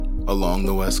along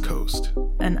the West Coast.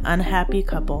 An unhappy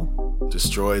couple.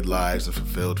 Destroyed lives and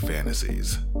fulfilled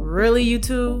fantasies. Really, you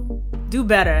two? Do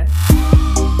better.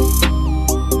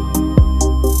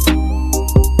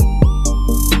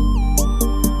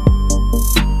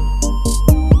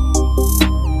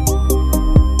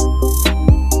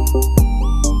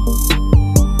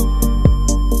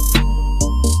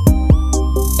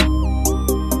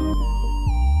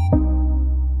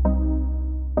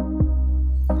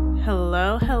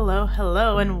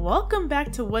 Hello, and welcome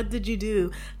back to What Did You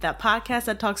Do? That podcast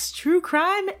that talks true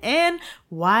crime and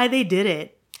why they did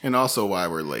it. And also why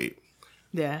we're late.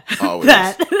 Yeah. Always.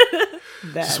 That.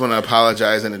 Just want to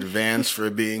apologize in advance for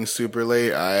being super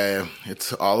late.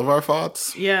 It's all of our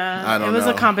faults. Yeah. It was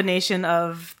a combination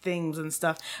of things and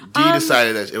stuff. Dee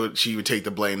decided that she would take the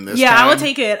blame this time. Yeah, I would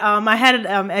take it. I had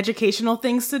educational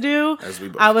things to do. As we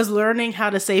both. I was learning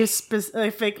how to say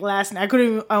specific last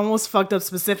name. I almost fucked up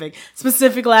specific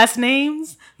last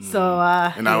names. So,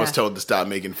 and I was told to stop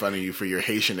making fun of you for your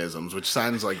Haitianisms, which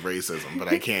sounds like racism, but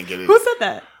I can't get it. Who said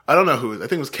that? I don't know who. I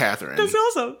think it was Catherine. That's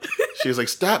awesome. She was like,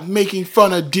 "Stop making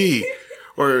fun of Dee,"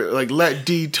 or like, "Let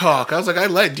Dee talk." I was like, "I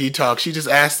let Dee talk. She just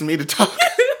asked me to talk."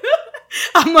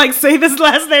 I'm like, say this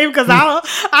last name because I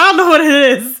don't know what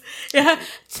it is. Yeah,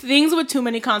 things with too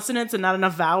many consonants and not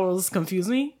enough vowels confuse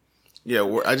me.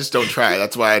 Yeah, I just don't try.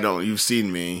 That's why I don't. You've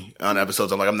seen me on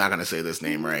episodes. I'm like, I'm not going to say this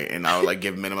name right. And I'll like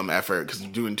give minimum effort because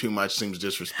doing too much seems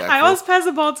disrespectful. I always pass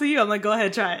the ball to you. I'm like, go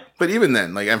ahead, try it. But even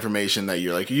then, like information that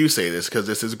you're like, you say this because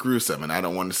this is gruesome and I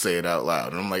don't want to say it out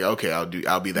loud. And I'm like, okay, I'll be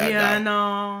that guy. Yeah,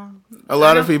 no. A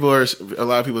lot of people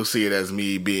see it as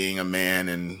me being a man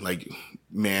and like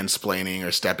mansplaining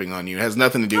or stepping on you. It has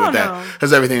nothing to do with that. No. It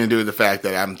has everything to do with the fact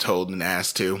that I'm told and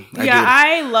asked to.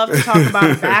 I love to talk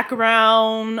about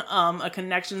background, a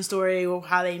connection story,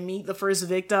 how they meet the first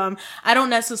victim. I don't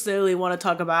necessarily want to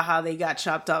talk about how they got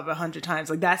chopped up 100 times.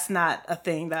 Like, that's not a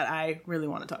thing that I really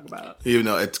want to talk about. Even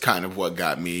though it's kind of what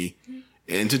got me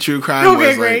into true crime.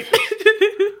 Okay, great.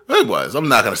 It was. I'm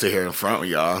not going to sit here in front of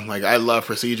y'all. Like, I love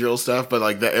procedural stuff, but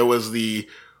like it was the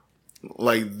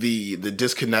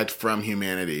disconnect from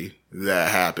humanity that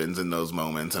happens in those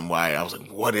moments and why I was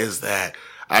like, what is that?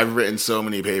 I've written so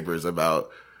many papers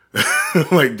about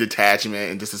like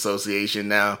detachment and disassociation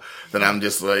now that I'm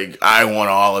just like, I want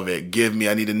all of it.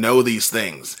 I need to know these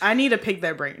things. I need to pick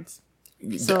their brains.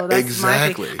 So that's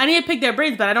exactly. my thing. I need to pick their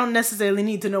brains, but I don't necessarily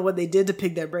need to know what they did to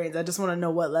pick their brains. I just want to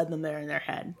know what led them there in their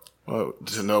head. Well,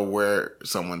 to know where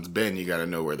someone's been, you got to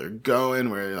know where they're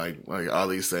going, where like all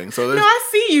these things. So no, I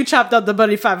see you chopped up the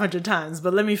buddy 500 times,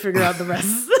 but let me figure out the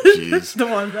rest. Jeez. The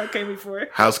one that came before.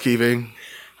 Housekeeping.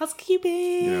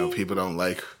 You know, people don't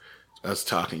like us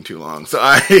talking too long, so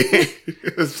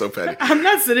it's so petty. I'm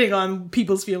not sitting on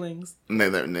people's feelings.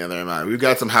 Neither am I. We've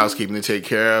got some housekeeping to take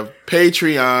care of.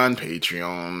 Patreon, yes,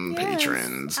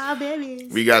 patrons. Our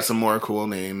babies. We got some more cool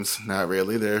names. Not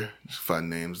really. They're fun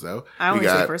names, though. I only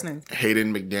say first names.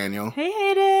 Hayden McDaniel. Hey,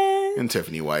 Hayden. And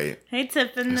Tiffany White. Hey,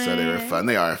 Tiffany. So they were fun.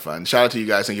 They are fun. Shout out to you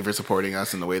guys. Thank you for supporting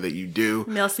us in the way that you do.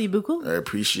 Merci beaucoup. I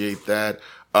appreciate that.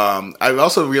 I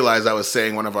also realized I was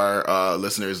saying one of our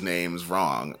listeners' names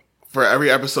wrong. For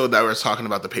every episode that was talking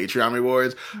about the Patreon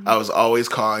rewards, I was always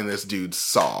calling this dude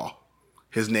Saul.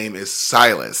 His name is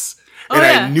Silas. And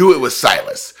I knew it was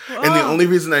Silas. Whoa. And the only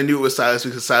reason I knew it was Silas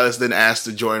because Silas then asked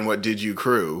to join What Did You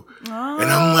Crew. Oh. And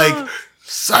I'm like,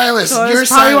 Silas, so you're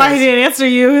Silas. Probably why he didn't answer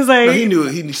you. He was like, no, he knew.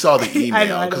 He saw the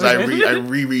email because I know.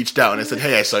 reached out and I said,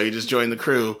 hey, I saw you just joined the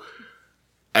crew.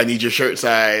 I need your shirt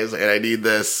size and I need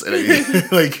this. And I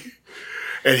need like...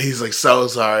 And he's like, so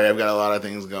sorry, I've got a lot of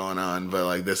things going on, but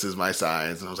like, this is my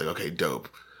size. And I was like, okay, dope.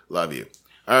 Love you.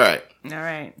 All right.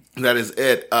 That is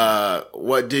it.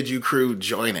 What Did You Crew?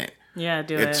 Join it. Yeah,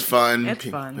 do it. It's fun. It's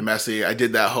fun. Messy. I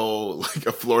did that whole like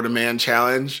a Florida man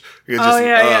challenge.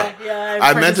 Yeah.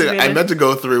 I meant to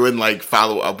go through and like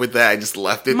follow up with that. I just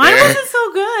left it Mine there. wasn't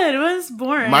so good. It was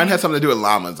boring. Mine had something to do with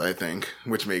llamas, I think,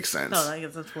 which makes sense. Oh, I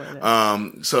guess that's what it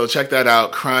is. So check that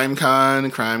out.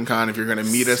 CrimeCon. If you're gonna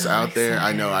meet us out there,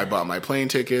 I know I bought my plane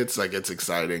tickets. Like it's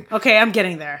exciting. Okay, I'm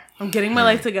getting there. I'm getting my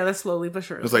life together slowly but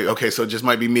surely. It's like, okay, so it just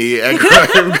might be me and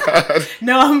CrimeCon.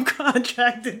 No, I'm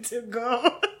contracted to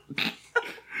go.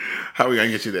 How are we going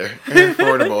to get you there?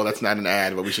 Affordable. That's not an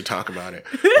ad, but we should talk about it.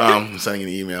 I'm sending an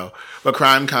email. But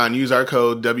CrimeCon, use our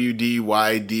code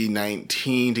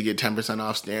WDYD19 to get 10%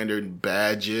 off standard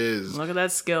badges. Look at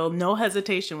that skill. No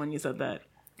hesitation when you said that.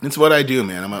 It's what I do,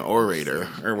 man. I'm an orator,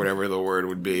 or whatever the word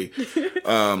would be.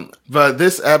 But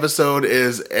this episode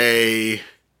is a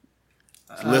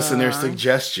listener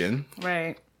suggestion.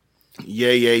 Right.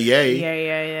 Yay.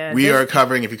 Yeah. We are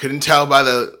covering, if you couldn't tell by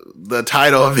the the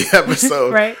title of the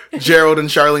episode. Right. Gerald and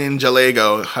Charlene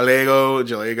Jalego.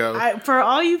 For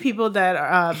all you people that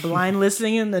are blind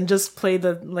listening and then just play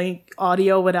the link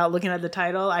audio without looking at the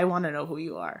title, I want to know who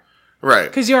you are. Right.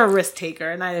 Because you're a risk taker,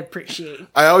 and I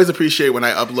always appreciate when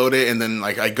I upload it, and then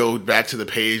like I go back to the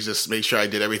page just to make sure I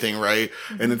did everything right,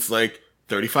 and it's like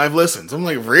 35 listens. I'm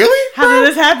like, really? How did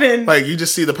this happen? Like, you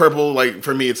just see the purple, like,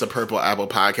 for me, it's a purple Apple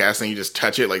podcast, and you just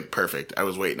touch it, like, perfect. I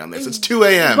was waiting on this. It's 2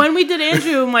 a.m. When we did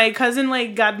Andrew, my cousin,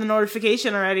 like, got the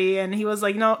notification already, and he was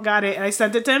like, no, got it. And I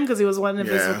sent it to him because he was one of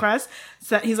his requests.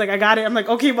 So he's like, I got it. I'm like,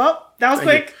 okay, well, that was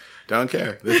quick. Don't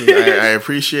care. I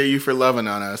appreciate you for loving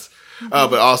on us.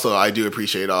 But also, I do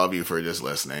appreciate all of you for just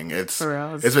listening. It's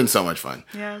been so much fun.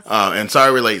 Yes. And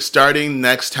sorry we're late. Starting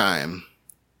next time,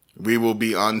 we will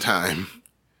be on time.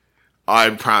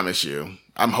 I promise you.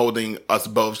 I'm holding us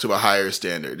both to a higher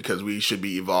standard because we should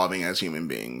be evolving as human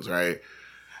beings, right?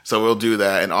 So we'll do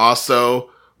that. And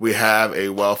also, we have a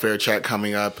welfare check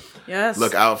coming up. Yes.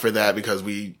 Look out for that because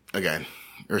we're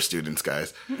students,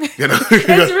 guys.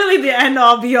 It's really the end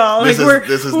all be all. Like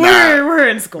we're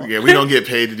in school. Yeah, we don't get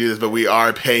paid to do this, but we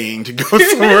are paying to go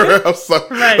somewhere else. So,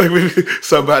 right. Like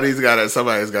somebody's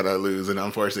gotta lose, and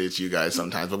unfortunately, it's you guys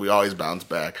sometimes. But we always bounce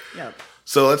back. Yep.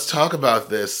 So let's talk about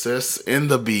this, sis. In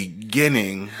the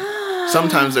beginning,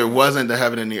 sometimes there wasn't the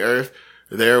heaven and the earth.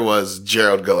 There was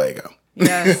Gerald Gallego.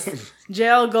 Yes.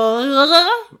 Gerald Gallego.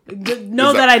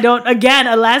 That I don't. Again,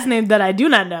 a last name that I do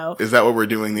not know. Is that what we're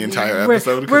doing the entire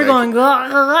episode? We're going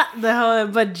the whole.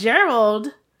 But Gerald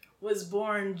was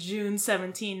born June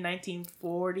 17,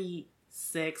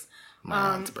 1946.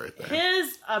 My aunt's birthday.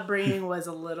 His upbringing was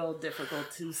a little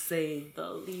difficult to say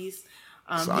the least.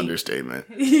 It's an understatement.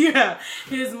 Yeah.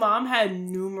 His mom had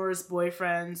numerous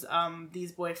boyfriends.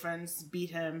 These boyfriends beat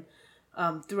him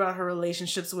throughout her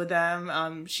relationships with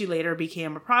them. She later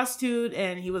became a prostitute,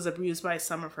 and he was abused by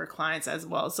some of her clients as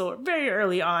well. So very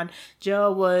early on,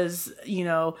 Joe was,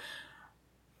 led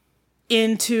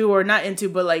into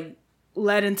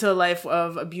a life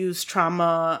of abuse,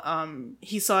 trauma.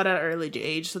 He saw it at an early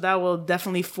age, so that will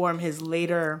definitely form his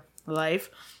later life.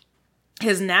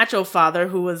 His natural father,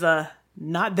 who was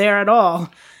not there at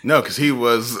all. No, because he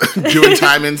was doing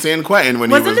time in San Quentin when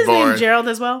he was born. Wasn't his name Gerald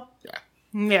as well?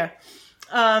 Yeah.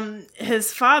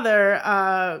 His father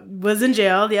was in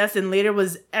jail, yes, and later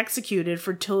was executed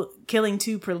for killing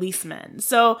 2 policemen.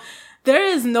 So there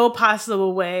is no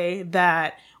possible way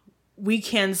that we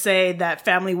can say that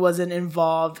family wasn't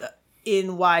involved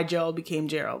in why Gerald became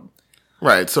Gerald.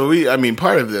 Right. So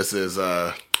part of this is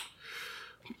so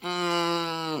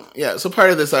part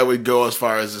of this I would go as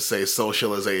far as to say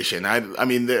socialization. I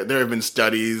mean there have been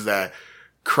studies that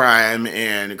crime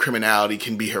and criminality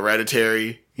can be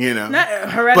hereditary, Not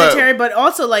hereditary, but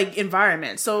also like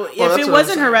environment. So if it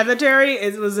wasn't hereditary,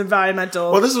 it was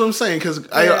environmental. Well, this is what I'm saying, because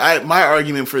my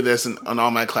argument for this on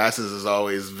all my classes has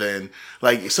always been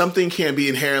like someone can't be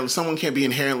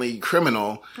inherently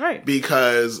criminal, right?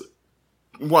 Because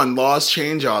one, laws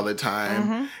change all the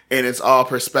time, and it's all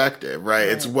perspective, right?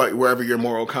 It's wherever your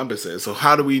moral compass is. So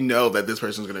how do we know that this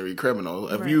person's going to be criminal?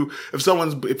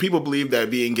 If people believe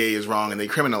that being gay is wrong and they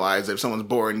criminalize it, if someone's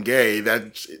born gay,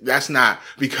 that's not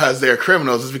because they're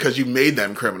criminals. It's because you made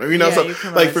them criminal. So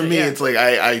like for me, it's like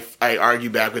I argue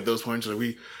back with those points.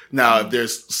 If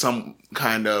there's some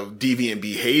kind of deviant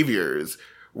behaviors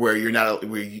where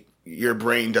your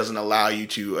brain doesn't allow you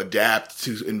to adapt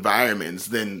to environments,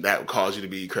 then that would cause you to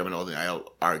be criminal. Then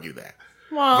I'll argue that.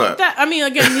 Well,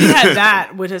 again, he had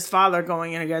that with his father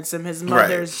going in against him, his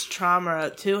mother's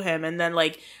trauma to him. And then,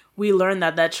 we learned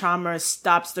that trauma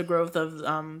stops the growth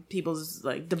of people's,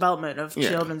 development of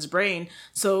children's brain.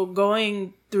 So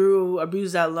going through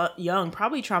abuse that young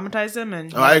probably traumatized him.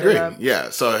 And I agree. Yeah.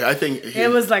 So I think it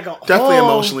was definitely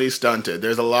emotionally stunted.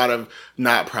 There's a lot of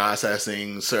not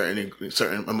processing certain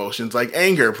emotions like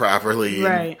anger properly,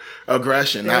 and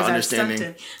aggression, not understanding.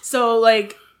 Stunted. So,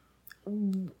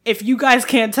 if you guys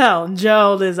can't tell,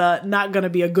 Gerald is not going to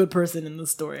be a good person in the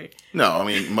story. No,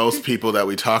 most people that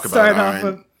we talk about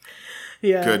aren't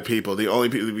good people. The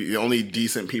only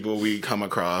decent people we come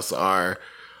across are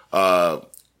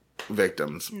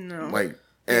victims. No.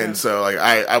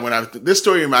 This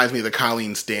story reminds me of the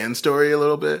Colleen Stan story a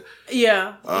little bit.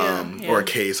 Yeah. Or a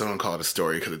case. I don't call it a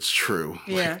story because it's true.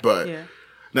 Yeah.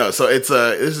 No, so it's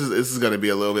this is going to be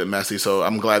a little bit messy. So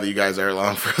I'm glad that you guys are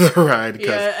along for the ride.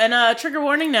 Yeah, and trigger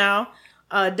warning now.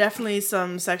 Definitely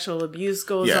some sexual abuse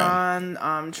goes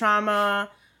on. Trauma.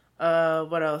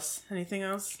 What else? Anything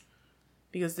else?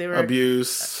 Because they were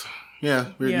abuse.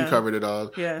 You covered it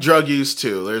all. Yeah. Drug use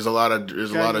too. There's a lot of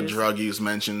drug use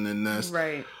mentioned in this.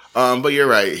 Right. But you're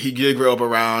right. He did grow up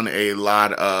around a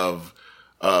lot of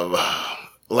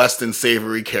less than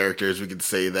savory characters. We could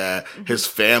say that his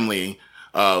family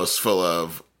was full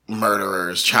of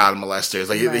murderers, child molesters.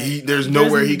 Like there's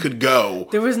nowhere he could go.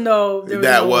 There was no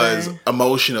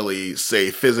emotionally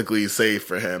safe, physically safe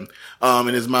for him. And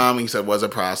his mom, he said, was a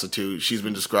prostitute. She's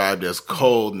been described as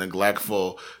cold,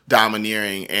 neglectful,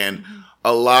 domineering, and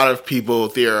a lot of people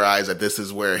theorize that this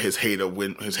is where his hatred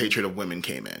of women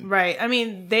came in. Right. I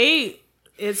mean,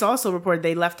 it's also reported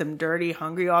they left him dirty,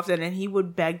 hungry often, and he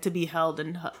would beg to be held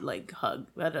and hugged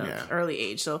at an early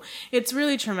age. So it's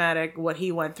really traumatic what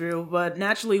he went through. But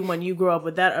naturally, when you grow up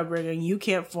with that upbringing, you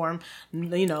can't form,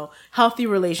 healthy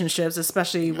relationships,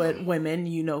 especially with women.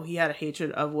 He had a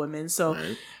hatred of women. So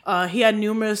he had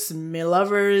numerous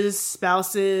lovers,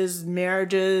 spouses,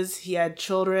 marriages. He had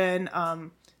children.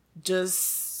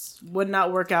 Just would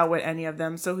not work out with any of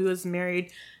them. So he was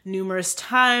married numerous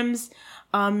times.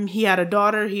 He had a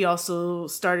daughter. He also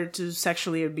started to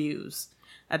sexually abuse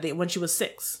when she was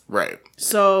 6. Right.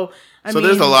 So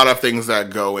there's a lot of things that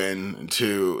go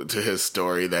into his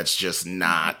story that's just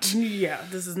not. Yeah,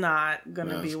 this is not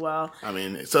gonna be well. I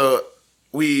mean, it's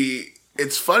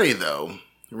funny though,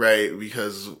 right?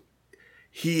 Because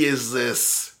he is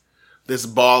this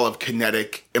ball of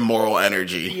kinetic, immoral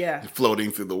energy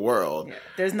floating through the world. Yeah.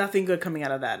 There's nothing good coming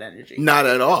out of that energy. Not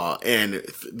at all. And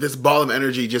this ball of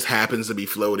energy just happens to be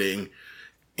floating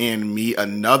and meet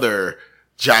another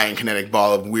giant kinetic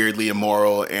ball of weirdly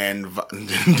immoral and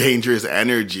dangerous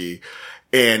energy.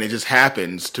 And it just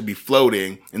happens to be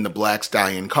floating in the Black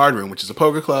Stallion Card Room, which is a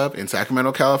poker club in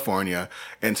Sacramento, California,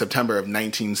 in September of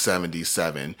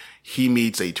 1977. He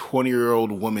meets a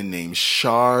 20-year-old woman named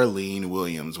Charlene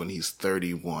Williams when he's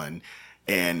 31.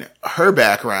 And her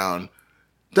background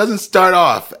doesn't start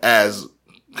off as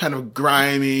kind of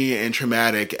grimy and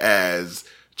traumatic as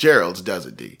Gerald's, does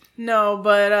it, D? No,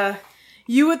 but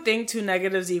you would think 2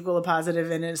 negatives equal a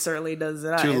positive, and it certainly does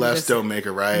not. 2 lefts don't make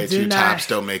a right. 2 tops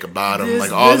don't make a bottom.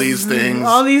 All these things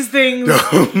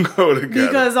don't go together.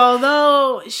 Because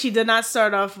although she did not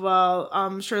start off well,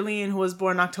 Charlene, who was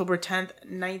born October 10th,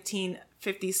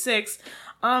 1956,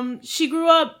 she grew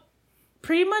up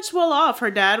pretty much well off.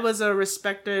 Her dad was a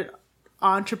respected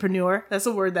entrepreneur. That's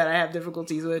a word that I have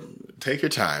difficulties with. Take your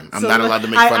time. I'm not allowed to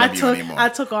make fun of you anymore. I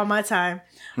took all my time.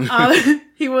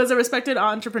 He was a respected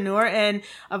entrepreneur and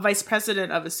a vice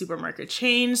president of a supermarket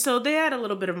chain. So they had a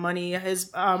little bit of money.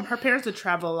 Her parents would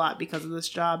travel a lot because of this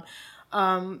job.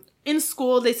 In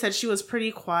school, they said she was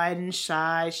pretty quiet and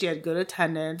shy. She had good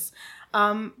attendance.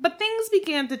 But things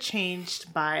began to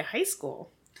change by high school.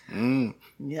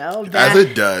 As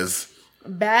it does.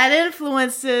 Bad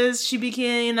influences. She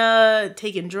began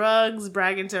taking drugs,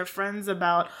 bragging to her friends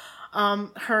about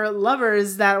her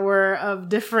lovers that were of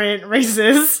different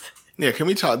races. Yeah, can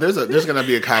we talk? There's going to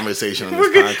be a conversation on this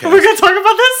podcast. We're going to talk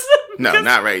about this? No,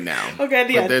 not right now.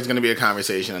 Okay, yeah. But there's going to be a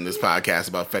conversation on this podcast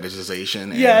about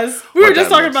fetishization. Yes. We were just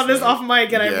talking about this off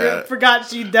mic, and I forgot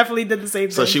she definitely did the same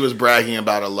thing. So she was bragging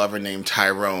about a lover named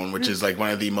Tyrone, which is like one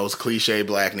of the most cliche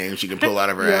black names she can pull out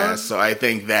of her ass. So I don't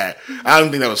think that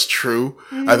was true.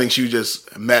 I think she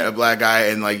just met a black guy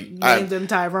and named him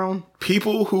Tyrone.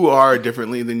 People who are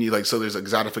differently than you, so there's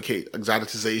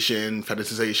exoticization,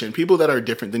 fetishization. People that are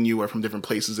different than you, are from different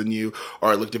places than you,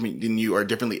 or look different than you, are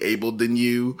differently abled than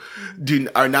you,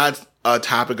 are not a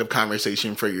topic of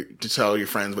conversation for you to tell your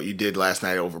friends what you did last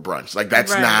night over brunch.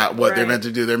 That's not what they're meant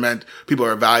to do. People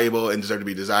are valuable and deserve to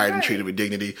be desired and treated with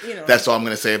dignity. That's all I'm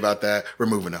going to say about that. We're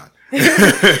moving on.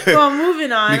 Well,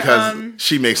 moving on. Because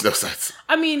she makes no sense.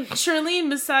 I mean, Charlene,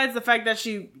 besides the fact that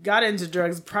she got into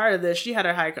drugs prior to this, she had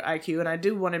a high IQ, and I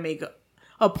do want to make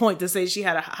a point to say she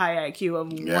had a high IQ of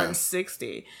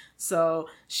 160. So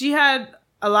she had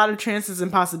a lot of chances and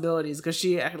possibilities because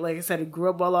she, like I said, grew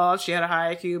up well off. She had a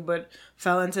high IQ, but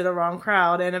fell into the wrong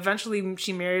crowd, and eventually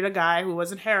she married a guy who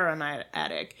was a heroin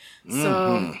addict.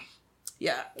 So,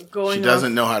 yeah, she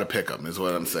doesn't know how to pick them, is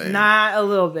what I'm saying. Not a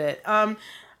little bit.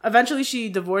 Eventually, she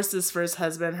divorced his first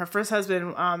husband. Her first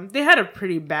husband, they had a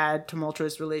pretty bad,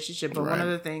 tumultuous relationship. But one of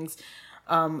the things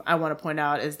I want to point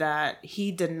out is that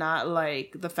he did not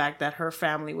like the fact that her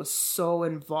family was so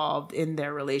involved in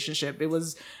their relationship. It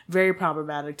was very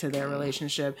problematic to their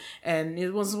relationship. And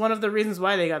it was one of the reasons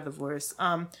why they got divorced.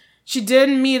 She did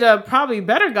meet a probably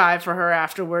better guy for her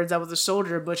afterwards that was a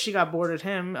soldier, but she got bored with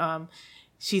him.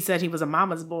 She said he was a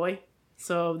mama's boy.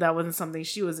 So that wasn't something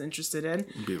she was interested in.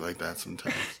 It'd be like that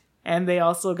sometimes. And they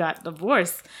also got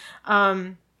divorced.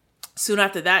 Soon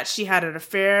after that, she had an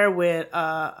affair with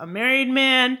a married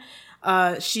man.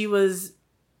 She was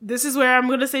this is where I'm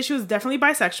going to say she was definitely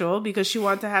bisexual because she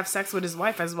wanted to have sex with his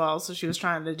wife as well. So she was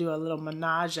trying to do a little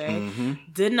menage.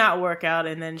 Did not work out.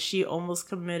 And then she almost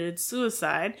committed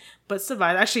suicide, but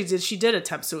survived. Actually, she did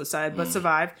attempt suicide, but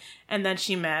survived. And then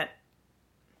she met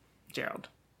Gerald.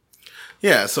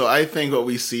 Yeah, so I think what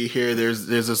we see here, there's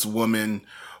this woman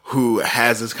who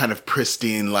has this kind of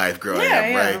pristine life growing up,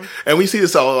 right? And we see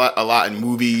this a lot in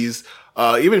movies.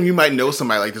 Even you might know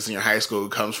somebody like this in your high school who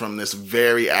comes from this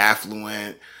very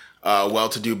affluent,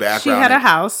 well-to-do background. She had a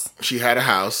house. She had a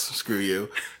house. Screw you.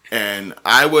 And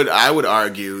I would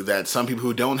argue that some people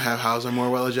who don't have houses are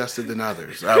more well-adjusted than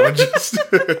others. I would just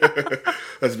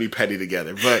let's be petty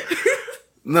together, but.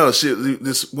 No,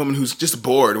 this woman who's just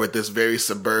bored with this very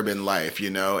suburban life,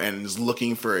 you know, and is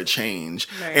looking for a change.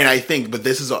 Right. And I think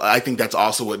that's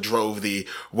also what drove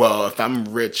if I'm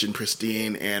rich and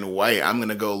pristine and white, I'm going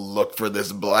to go look for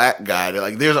this black guy.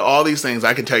 Like, there's all these things.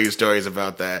 I can tell you stories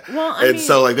about that. Well,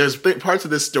 so like, there's parts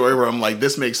of this story where I'm like,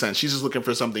 this makes sense. She's just looking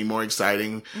for something more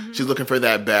exciting. Mm-hmm. She's looking for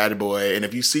that bad boy. And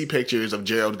if you see pictures of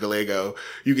Gerald Gallego,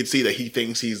 you can see that he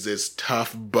thinks he's this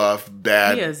tough, buff,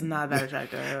 bad. He is not that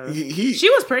attractive.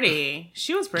 She was pretty.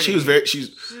 She's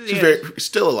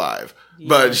still alive,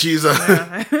 but she's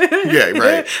yeah,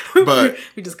 right. But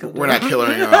we're not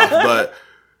killing her off. But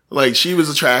like, she was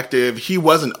attractive. He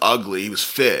wasn't ugly. He was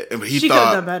fit, and he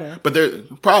thought done better. But they're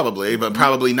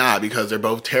probably not because they're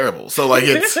both terrible. So like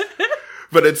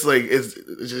but it's like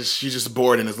she's just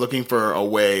bored and is looking for a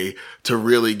way to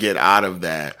really get out of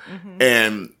that. Mm-hmm.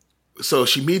 And so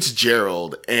she meets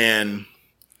Gerald and.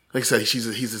 Like I said, he's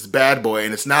this bad boy,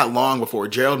 and it's not long before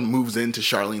Gerald moves into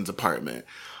Charlene's apartment.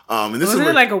 And this Wasn't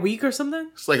it like a week or something?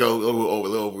 It's like a little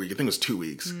over a week. I think it was 2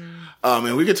 weeks.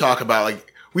 And we could talk about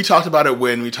we talked about it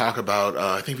when we talk about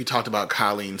I think we talked about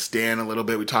Colleen Stan a little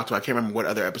bit. We talked about I can't remember what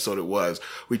other episode it was.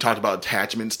 We talked about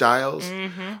attachment styles.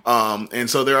 Mm-hmm. And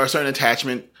so there are certain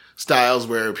attachment styles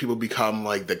where people become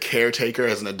like the caretaker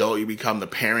as an adult. You become the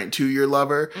parent to your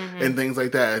lover and things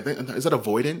like that. I think, is that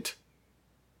avoidant?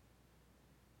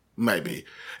 Might be.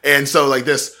 And so like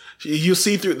this, you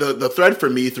see through the thread for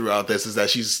me throughout this is that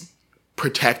she's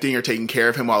protecting or taking care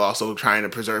of him while also trying to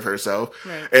preserve herself.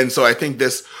 Right. And so I think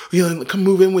this, come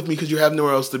move in with me because you have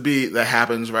nowhere else to be, that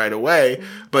happens right away.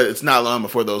 Mm-hmm. But it's not long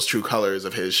before those true colors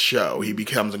of his show. He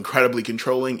becomes incredibly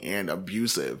controlling and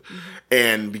abusive. Mm-hmm.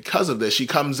 And because of this, she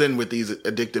comes in with these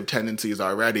addictive tendencies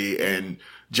already, and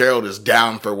Gerald is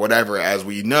down for whatever, as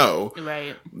we know.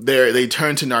 Right. They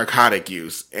turn to narcotic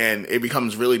use, and it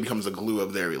becomes a glue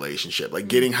of their relationship. Like,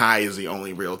 getting high is the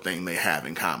only real thing they have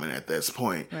in common at this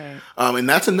point. Right. And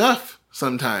that's enough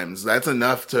sometimes. That's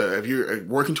enough to, if you're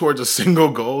working towards a single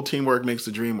goal, teamwork makes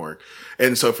the dream work.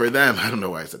 And so for them, I don't know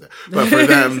why I said that, but for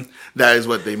them, that is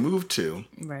what they move to.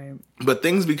 Right. But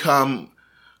things become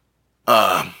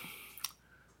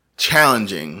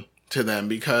challenging to them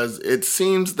because it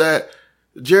seems that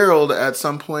Gerald at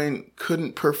some point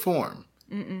couldn't perform.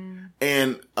 Mm-mm.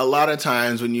 And a lot of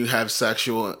times when you have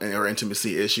sexual or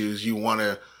intimacy issues, you want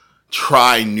to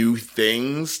try new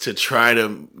things to try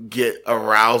to get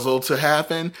arousal to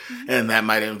happen. Mm-hmm. And that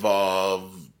might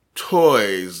involve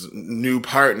toys, new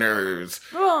partners,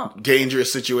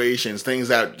 dangerous situations, things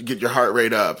that get your heart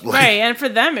rate up. Right. And for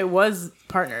them, it was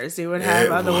partners. They would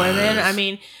have other women. I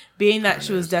mean, being that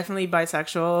she was definitely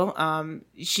bisexual,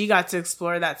 she got to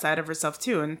explore that side of herself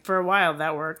too. And for a while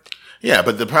that worked. Yeah,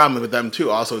 but the problem with them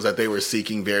too also is that they were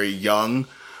seeking very young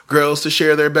girls to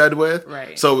share their bed with.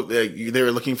 Right. So they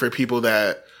were looking for people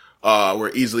that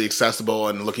were easily accessible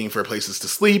and looking for places to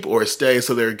sleep or stay.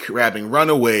 So they're grabbing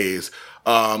runaways,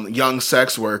 young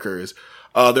sex workers.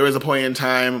 There was a point in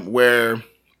time where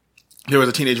there was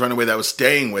a teenage runaway that was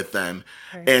staying with them.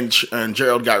 Right. And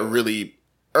Gerald got really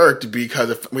irked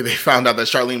because they found out that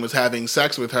Charlene was having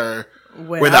sex with her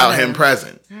without him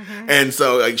present. Mm-hmm. And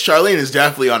so like Charlene is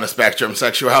definitely on a spectrum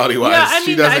sexuality wise. Yeah, I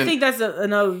mean, I think that's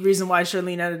another reason why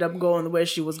Charlene ended up going the way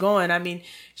she was going. I mean,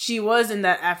 she was in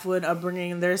that affluent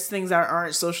upbringing. There's things that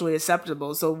aren't socially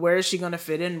acceptable. So where is she going to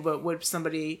fit in with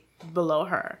somebody below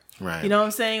her? Right. You know what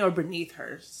I'm saying? Or beneath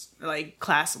her, like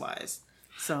class wise.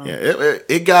 So yeah,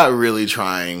 it got really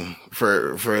trying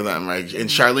for them, right? And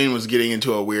Charlene was getting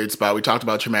into a weird spot. We talked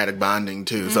about traumatic bonding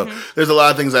too. Mm-hmm. So there's a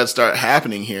lot of things that start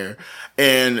happening here.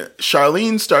 And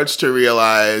Charlene starts to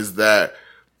realize that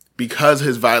because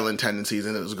his violent tendencies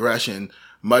and his aggression,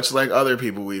 much like other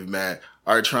people we've met,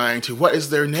 are trying to, what is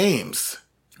their names?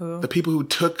 Who? The people who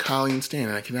took Colleen Stan,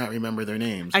 and I cannot remember their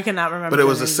names. I cannot remember. But it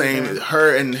was the same. Either.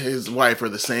 Her and his wife were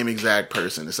the same exact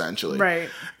person, essentially. Right.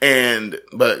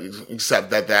 But except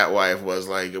that wife was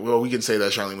like, well, we can say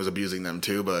that Charlene was abusing them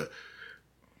too, but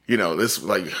you know, this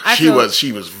like she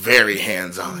was very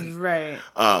hands on. Right.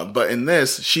 But in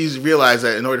this, she's realized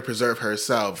that in order to preserve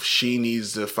herself, she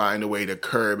needs to find a way to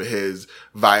curb his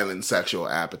violent sexual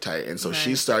appetite. And so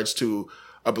she starts to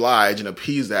oblige and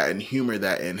appease that and humor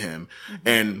that in him.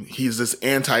 And he's this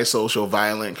antisocial,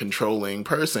 violent, controlling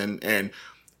person. And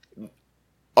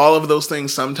all of those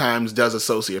things sometimes does a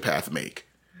sociopath make.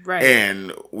 Right.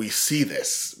 And we see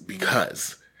this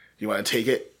because you want to take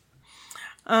it?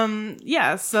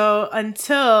 Yeah, so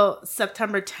until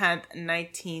September 10th,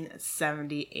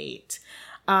 1978.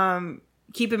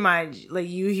 Keep in mind, like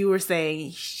you were saying,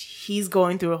 he's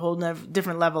going through a whole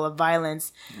different level of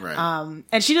violence. Right.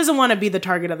 And she doesn't want to be the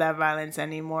target of that violence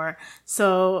anymore.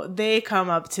 So they come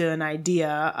up to an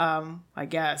idea, I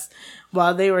guess,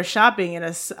 while they were shopping in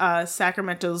a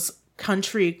Sacramento's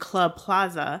Country Club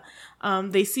Plaza.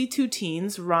 They see two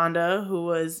teens, Rhonda, who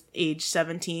was age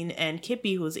 17, and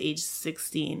Kippy, who was age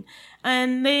 16.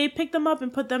 And they pick them up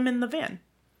and put them in the van.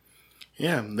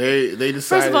 Yeah, they decided...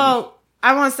 First of all,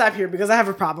 I want to stop here because I have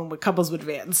a problem with couples with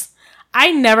vans.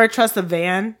 I never trust a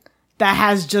van that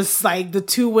has just like the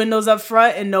two windows up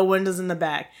front and no windows in the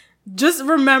back. Just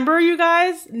remember, you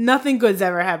guys, nothing good's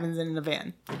ever happens in the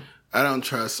van. I don't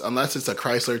trust, unless it's a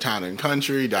Chrysler Town and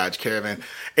Country, Dodge Caravan,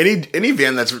 any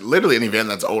van that's literally any van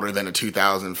that's older than a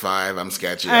 2005. I'm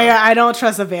sketchy. I don't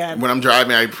trust a van. When I'm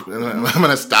driving, I'm in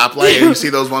a stoplight, and you see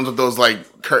those ones with those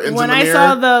like curtains. When in the mirror.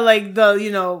 I saw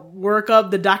the work up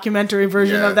the documentary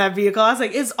version of that vehicle, I was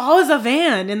like, it's always a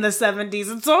van in the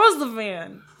 70s. It's always the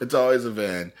van. It's always a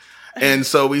van, and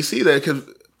so we see that because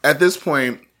at this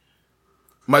point,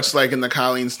 much like in the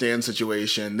Colleen Stan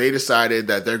situation, they decided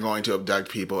that they're going to abduct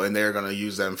people and they're going to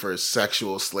use them for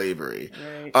sexual slavery.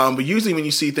 Right. But usually when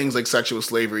you see things like sexual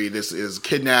slavery, this is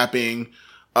kidnapping,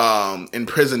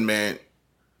 imprisonment,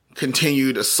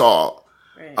 continued assault,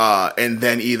 and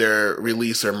then either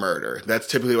release or murder. That's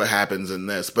typically what happens in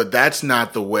this. But that's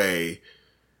not the way.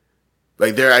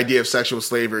 Like, their idea of sexual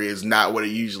slavery is not what it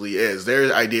usually is.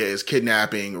 Their idea is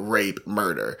kidnapping, rape,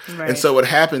 murder. Right. And so what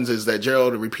happens is that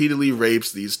Gerald repeatedly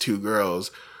rapes these two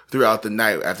girls throughout the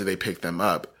night after they pick them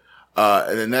up.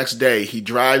 And the next day, he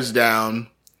drives down,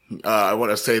 I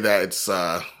want to say that it's,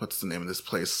 what's the name of this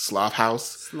place? Sloth House?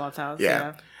 Sloth House,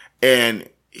 yeah. And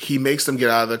he makes them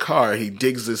get out of the car. He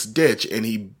digs this ditch and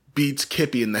he beats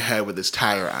Kippy in the head with his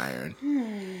tire iron.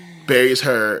 Buries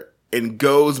her and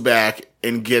goes back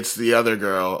and gets the other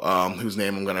girl, whose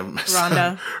name I'm going to mess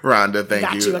up. Rhonda,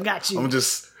 thank you. I got you. I'm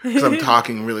just, because I'm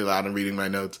talking really loud and reading my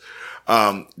notes.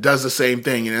 Does the same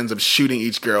thing and ends up shooting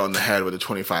each girl in the head with a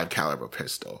 .25 caliber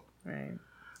pistol. Right.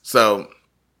 So,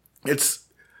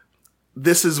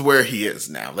 this is where he is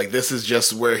now. Like, this is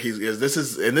just where he is. This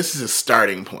is his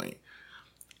starting point.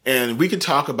 And we could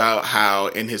talk about how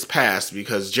in his past,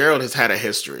 because Gerald has had a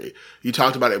history. You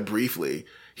talked about it briefly.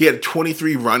 He had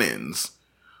 23 run-ins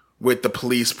with the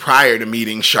police prior to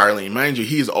meeting Charlene. Mind you,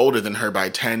 he's older than her by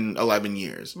 10, 11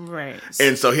 years. Right.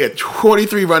 And so he had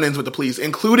 23 run-ins with the police,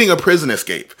 including a prison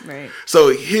escape. Right. So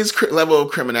his level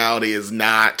of criminality is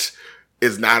not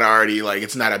already, like,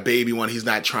 it's not a baby one. He's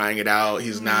not trying it out.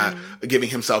 He's not giving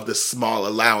himself this small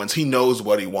allowance. He knows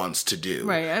what he wants to do.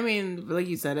 Right. I mean, like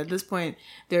you said, at this point,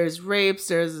 there's rapes.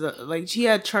 There's, she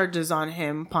had charges on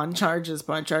him upon charges.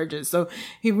 So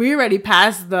we already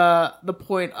passed the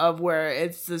point of where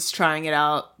it's just trying it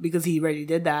out because he already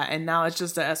did that. And now it's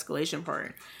just the escalation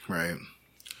part. Right.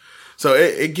 So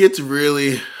it gets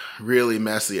really, really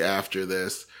messy after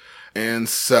this. And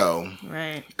so,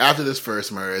 after this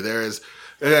first murder,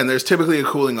 there's typically a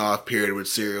cooling off period with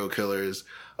serial killers,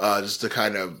 just to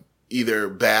kind of either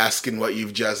bask in what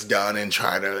you've just done and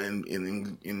try to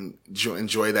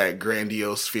enjoy that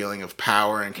grandiose feeling of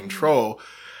power and control.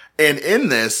 And in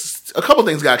this, a couple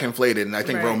things got conflated, and I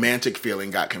think romantic feeling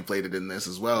got conflated in this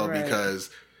as well, because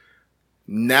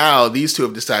now these two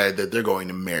have decided that they're going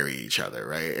to marry each other,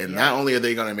 right? And not only are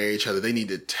they going to marry each other, they need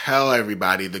to tell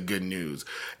everybody the good news.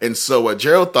 And so what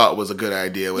Gerald thought was a good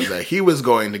idea was that he was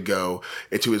going to go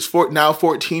into his now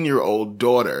 14-year-old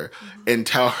daughter and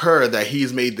tell her that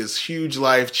he's made this huge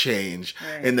life change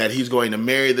and that he's going to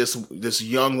marry this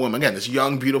young woman. Again, this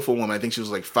young, beautiful woman. I think she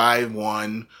was like 5'1",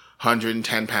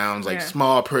 110 pounds, like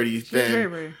small, pretty,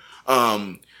 thin.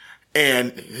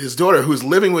 And his daughter, who's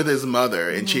living with his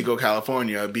mother in Chico,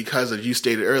 California, because as you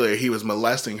stated earlier, he was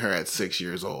molesting her at 6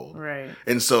 years old. Right.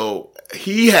 And so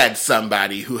he had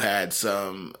somebody who had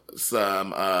some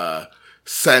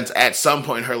sense at some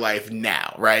point in her life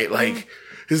now, right? Like,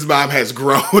 his mom has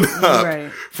grown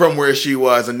up from where she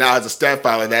was and now has a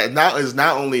stepfather that is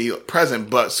not only present,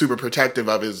 but super protective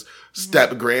of his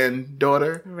step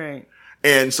granddaughter. Right.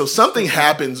 And so something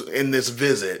happens in this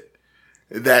visit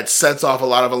that sets off a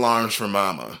lot of alarms for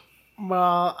Mama.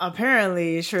 Well,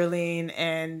 apparently Charlene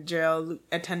and Gerald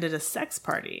attended a sex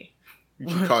party. You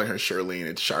keep calling her Charlene.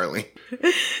 It's Charlene.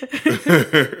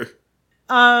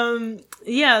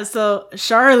 Yeah, so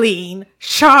Charlene,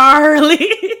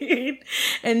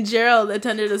 and Gerald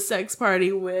attended a sex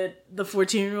party with the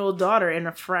 14-year-old daughter and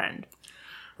a friend.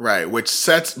 Right, which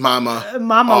sets Mama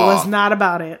was not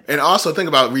about it. And also think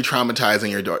about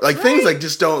re-traumatizing your daughter. Like things like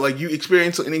just don't, like you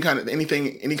experience any kind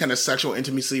of sexual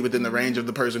intimacy within the range of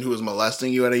the person who was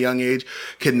molesting you at a young age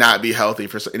could not be healthy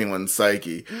for anyone's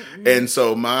psyche. Mm-hmm. And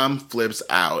so Mom flips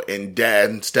out and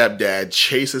stepdad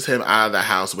chases him out of the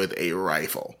house with a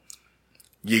rifle.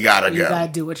 You gotta go. You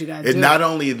gotta do what you gotta do. And not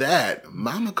only that,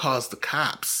 Mama calls the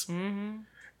cops. Mm-hmm.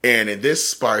 And this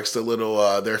sparks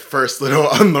their first little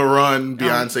on the run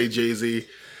Beyonce Jay-Z.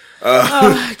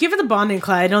 Give it the Bonnie and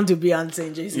Clyde. Don't do Beyonce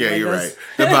and Jay-Z. Yeah, like you're right.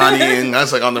 The Bonnie and I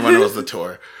was like on the run was the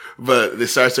tour. But it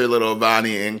starts their little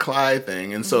Bonnie and Clyde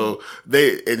thing. And so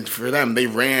they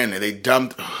ran and they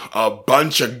dumped a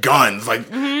bunch of guns. Like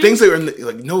things that were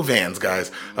like no vans,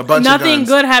 guys. A bunch of guns. Nothing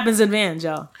good happens in vans,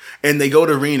 y'all. And they go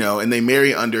to Reno and they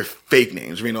marry under fake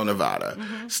names, Reno, Nevada.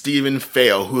 Mm-hmm. Stephen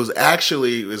Fale, who was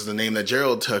the name that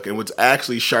Gerald took and was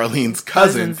actually Charlene's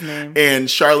cousin. And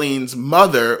Charlene's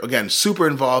mother, again, super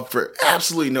involved for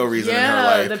absolutely no reason in her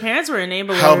life. The parents were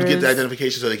enablers. Helped get the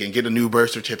identification so they can get a new birth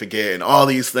certificate and all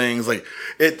these things. Like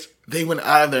they went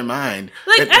out of their mind.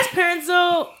 Like as parents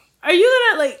though, are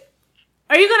you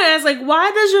gonna ask like why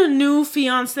does your new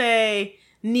fiance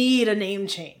need a name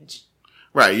change?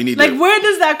 Right, you need where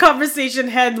does that conversation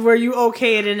head where you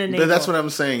okay it in a name? But that's what I'm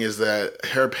saying is that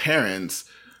her parents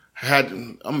had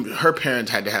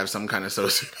to have some kind of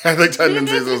sociopathic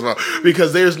tendencies as well,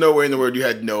 because there's nowhere in the world you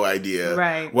had no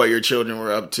idea what your children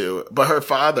were up to. But her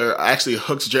father actually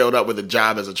hooks Gerald up with a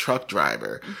job as a truck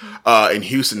driver in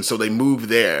Houston, so they move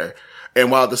there. And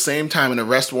while at the same time an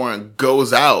arrest warrant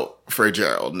goes out for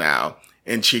Gerald now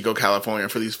in Chico, California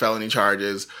for these felony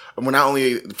charges. Well, not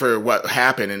only for what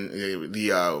happened and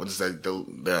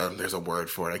there's a word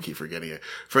for it. I keep forgetting it.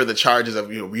 For the charges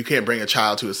of, you can't bring a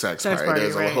child to a sex party.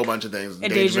 There's a whole bunch of things.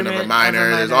 Endangerment of a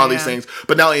minor. There's all these things.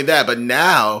 But not only that, but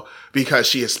now because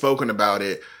she has spoken about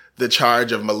it, the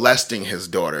charge of molesting his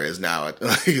daughter is now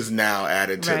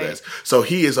added to this. So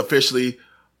he is officially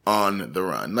on the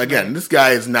run. Again, this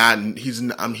guy is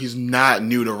he's not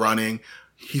new to running.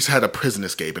 He's had a prison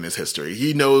escape in his history.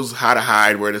 He knows how to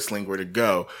hide, where to slink, where to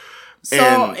go.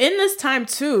 So in this time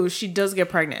too, she does get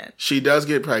pregnant. She does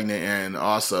get pregnant and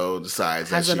also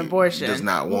decides that she does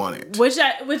not want it. Which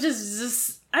is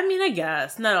just, I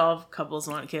guess not all couples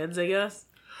want kids, I guess.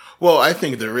 Well, I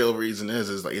think the real reason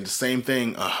is like the same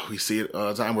thing. We see it all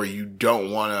the time where you don't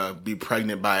want to be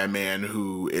pregnant by a man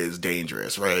who is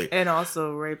dangerous, right? And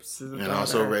also rapes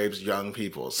young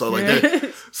people. So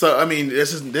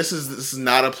this is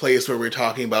not a place where we're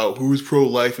talking about who's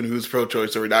pro-life and who's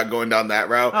pro-choice. So we're not going down that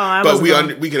route. But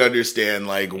we can understand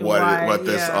like what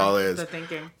this all is. The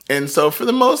thinking. And so for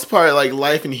the most part, like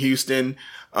life in Houston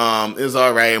is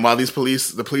all right. And while the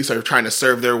police are trying to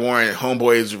serve their warrant,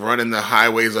 homeboy is running the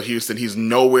highways of Houston. He's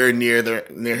nowhere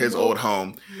near his old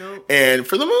home. Nope. And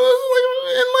for the most,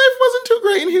 life wasn't too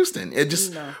great in Houston. It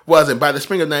just wasn't. By the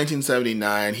spring of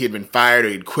 1979, he had been fired or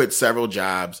he'd quit several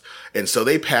jobs. And so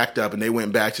they packed up and they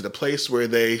went back to the place where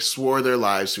they swore their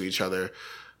lives to each other.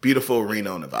 Beautiful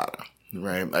Reno, Nevada.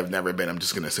 Right? I've never been. I'm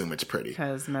just going to assume it's pretty.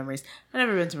 Because memories. I've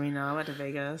never been to Reno. I went to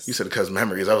Vegas. You said because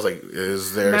memories. I was like,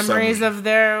 is there memories of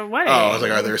their wedding? Oh, I was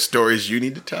like, are there stories you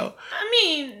need to tell?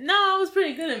 No, it was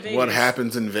pretty good in Vegas. What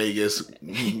happens in Vegas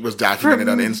was documented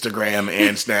on Instagram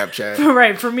and Snapchat.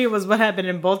 Right. For me, it was what happened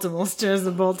in Baltimore. Stairs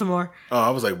in Baltimore. Oh, I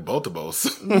was like, Baltimore.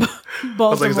 Baltimore. I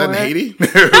was like, is that in Haiti?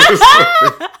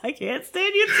 I can't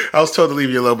stand you. I was told to leave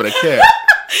you alone, but I can't.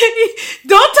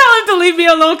 Don't tell him to leave me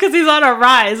alone because he's on a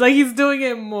rise. Like he's doing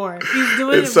it more.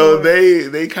 So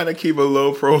they kind of keep a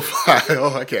low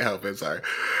profile. I can't help it. Sorry.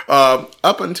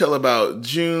 Up until about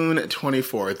June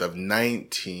 24th of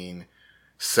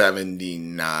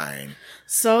 1979.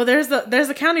 So there's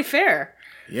the county fair.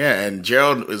 Yeah, and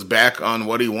Gerald is back on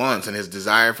what he wants and his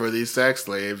desire for these sex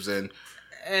slaves, and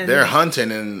they're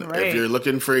hunting, and if you're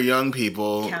looking for young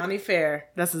people... County fair.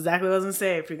 That's exactly what I was going to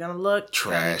say. If you're going to look,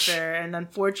 trash. County fair. And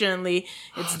unfortunately,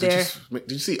 it's there.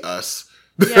 Did you see Us?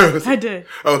 Yeah, I did.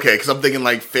 Okay, because I'm thinking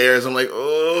like fairs. I'm like,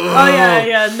 oh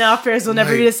yeah. Now fairs will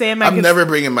never be the same. I'm never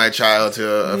bringing my child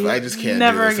to I just can't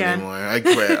never do this again. anymore. I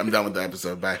quit. I'm done with the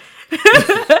episode. Bye.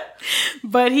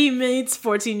 But he meets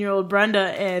 14-year-old Brenda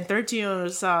and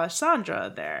 13-year-old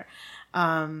Sandra there.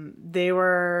 They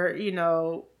were,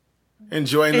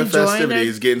 enjoying the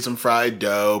festivities, getting some fried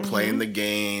dough, playing the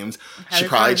games. She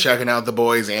probably checking out the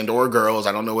boys and or girls.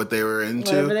 I don't know what they were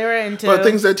into. Whatever they were into. But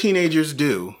things that teenagers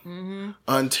do.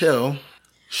 Until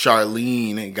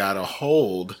Charlene got a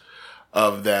hold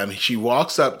of them. She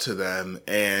walks up to them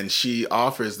and she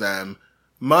offers them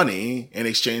money in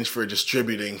exchange for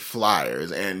distributing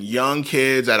flyers. And young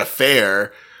kids at a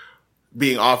fair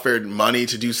being offered money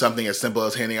to do something as simple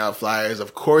as handing out flyers,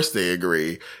 of course they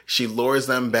agree. She lures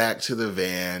them back to the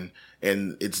van,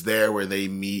 and it's there where they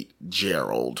meet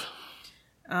Gerald.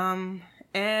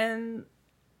 And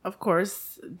of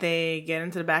course they get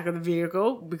into the back of the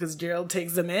vehicle because Gerald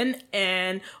takes them in,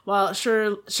 and while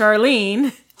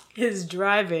Charlene is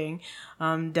driving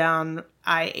down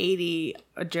I-80,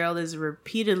 Gerald is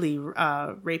repeatedly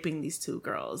raping these two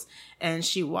girls, and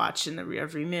she watched in the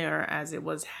rearview mirror as it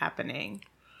was happening.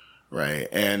 Right.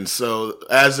 And so,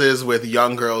 as is with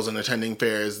young girls and attending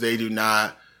fairs, they do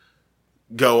not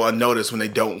go unnoticed when they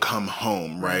don't come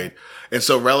home, right? And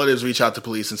so relatives reach out to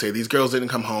police and say, these girls didn't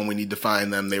come home. We need to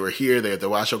find them. They were here. They're at the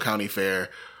Washoe County Fair.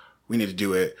 We need to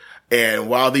do it. And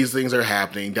while these things are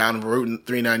happening, down Route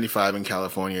 395 in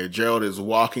California, Gerald is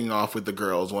walking off with the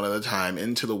girls one at a time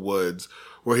into the woods,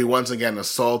 where he once again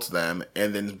assaults them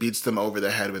and then beats them over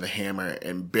the head with a hammer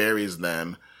and buries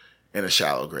them in a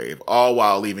shallow grave, all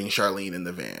while leaving Charlene in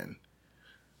the van.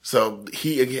 So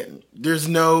there's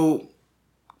no,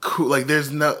 I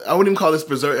wouldn't even call this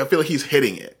berserk. I feel like he's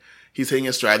hitting it. He's hitting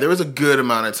his stride. There was a good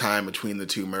amount of time between the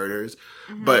two murders,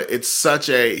 but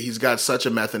he's got such a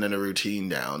method and a routine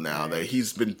down now that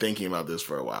he's been thinking about this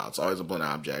for a while. It's always blunt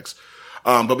objects.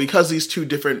 But because these two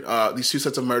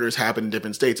sets of murders happen in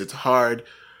different states, it's hard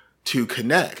to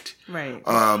connect. Right.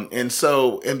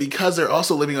 And because they're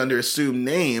also living under assumed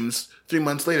names, 3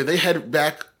 months later, they head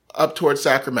back up towards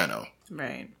Sacramento.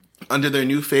 Right. Under their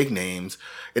new fake names,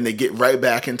 and they get right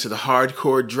back into the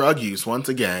hardcore drug use once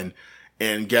again.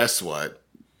 And guess what?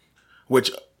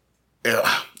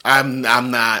 I'm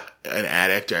not an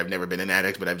addict, or I've never been an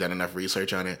addict, but I've done enough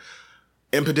research on it.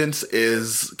 Impotence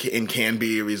is and can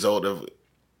be a result of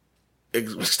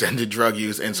extended drug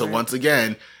use. And so once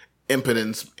again,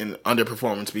 impotence and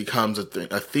underperformance becomes a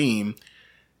theme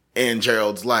in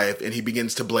Gerald's life, and he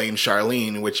begins to blame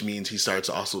Charlene, which means he starts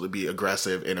also to be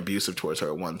aggressive and abusive towards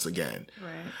her once again.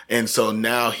 Right. And so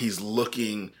now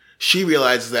she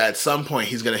realizes that at some point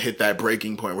he's going to hit that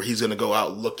breaking point where he's going to go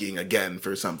out looking again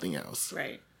for something else.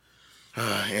 Right.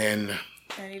 And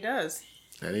he does.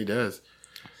 And he does.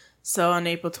 So on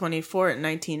April 24th,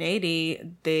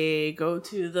 1980, they go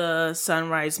to the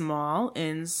Sunrise Mall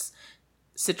in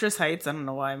Citrus Heights. I don't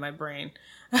know why, my brain.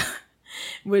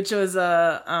 Which was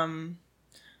a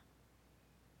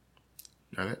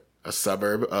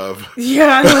suburb of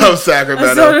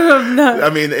Sacramento. I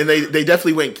mean, and they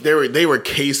definitely went. They were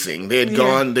casing. They had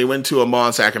gone. They went to a mall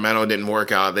in Sacramento. It didn't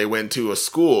work out. They went to a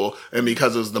school, and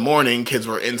because it was the morning, kids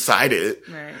were inside it.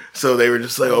 Right. So they were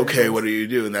just like, "Okay, what do you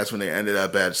do?" And that's when they ended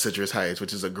up at Citrus Heights,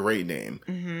 which is a great name.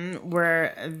 Mm-hmm.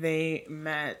 Where they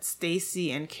met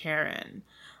Stacy and Karen.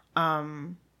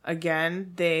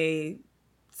 Again,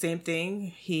 same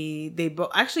thing. They both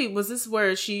actually was this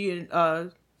where she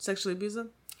sexually abused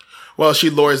them? Well, she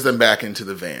lures them back into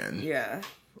the van. Yeah.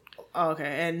 Okay,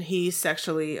 and he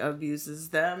sexually abuses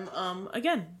them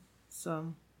again.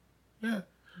 So yeah.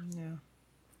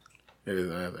 It is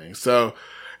another thing. So,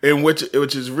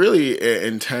 which is really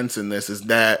intense in this is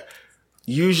that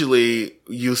usually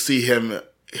you see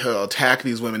he'll attack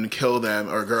these women, kill them,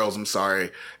 or girls, I'm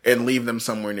sorry, and leave them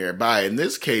somewhere nearby. In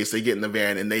this case, they get in the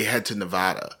van and they head to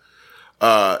Nevada.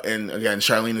 And again,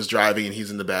 Charlene is driving and he's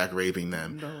in the back raping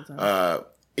them.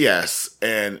 Yes.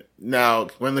 And now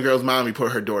when the girl's mom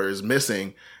reported her daughter is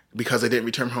missing because they didn't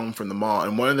return home from the mall.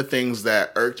 And one of the things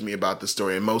that irked me about this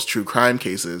story in most true crime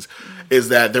cases is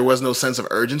that there was no sense of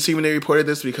urgency when they reported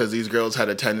this because these girls had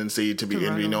a tendency to be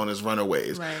known as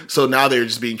runaways. Right. So now they're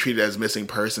just being treated as missing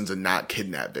persons and not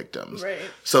kidnapped victims. Right.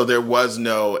 So there was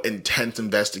no intense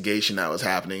investigation that was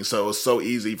happening. So it was so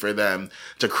easy for them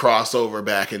to cross over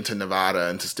back into Nevada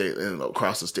and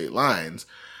across the state lines.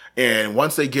 And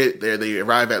once they get there, they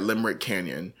arrive at Limerick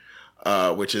Canyon,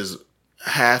 which is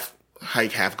half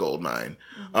hike, half gold mine.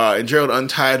 And Gerald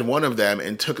untied one of them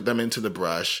and took them into the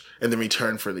brush and then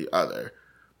returned for the other.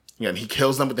 And he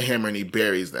kills them with the hammer and he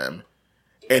buries them.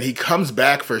 And he comes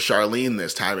back for Charlene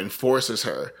this time and forces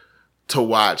her to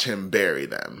watch him bury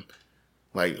them.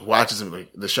 Like, watches him with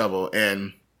the shovel.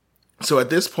 And so at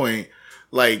this point,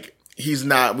 like,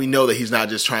 we know that he's not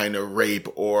just trying to rape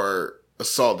or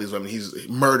assault these women.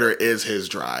 Murder is his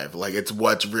drive. Like, it's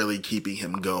what's really keeping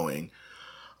him going.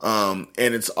 And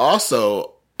it's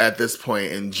also at this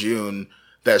point in June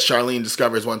that Charlene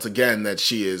discovers once again that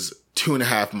she is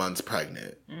 2.5 months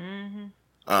pregnant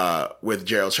with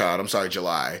Gerald's child. I'm sorry,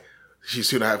 July.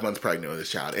 She's 2.5 months pregnant with this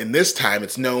child. And this time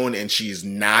it's known and she's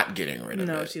not getting rid of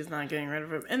it. No, she's not getting rid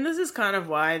of it. And this is kind of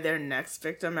why their next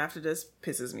victim after this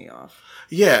pisses me off.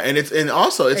 Yeah, and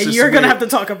also it's and you're going to have to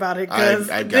talk about it because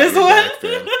this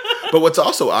one. But what's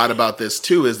also odd about this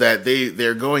too is that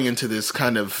they're going into this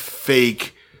kind of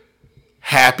fake,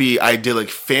 happy,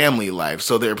 idyllic family life.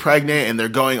 So they're pregnant and they're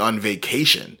going on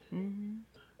vacation. Mm-hmm.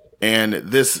 And in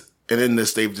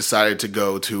this they've decided to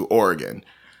go to Oregon.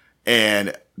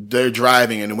 And they're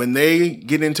driving, and when they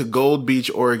get into Gold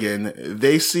Beach, Oregon,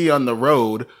 they see on the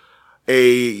road a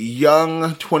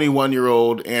young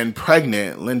 21-year-old and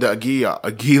pregnant Linda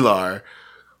Aguilar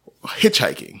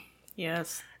hitchhiking.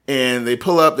 Yes. And they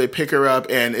pull up, they pick her up,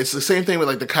 and it's the same thing with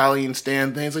like the Colleen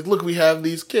Stan thing. It's like, look, we have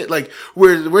these kids. Like,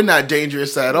 we're not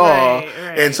dangerous at all. Right.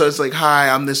 And so it's like, hi,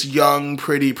 I'm this young,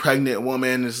 pretty, pregnant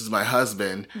woman. This is my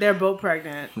husband. They're both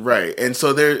pregnant. Right. And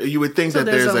so you would think that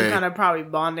there's some kind of probably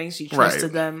bonding. She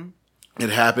trusted them. It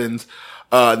happens.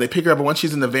 They pick her up, and once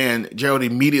she's in the van, Gerald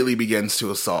immediately begins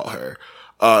to assault her.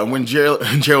 When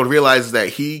Gerald realizes that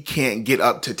he can't get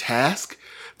up to task,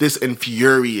 this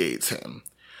infuriates him.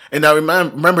 And now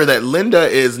remember that Linda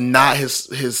is not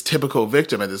his typical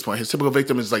victim at this point. His typical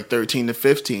victim is like 13 to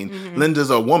 15. Mm-hmm. Linda's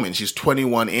a woman. She's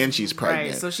 21 and she's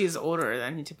pregnant. Right, so she's older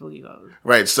than he typically goes.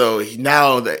 Right, so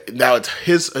now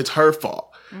it's her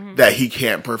fault that he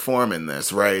can't perform in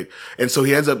this, right? And so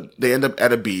they end up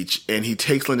at a beach, and he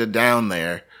takes Linda down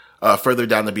there, further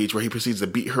down the beach, where he proceeds to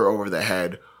beat her over the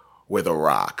head with a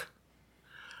rock.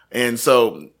 And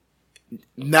so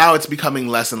now it's becoming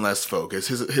less and less focused.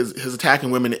 His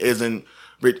attacking women isn't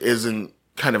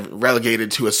kind of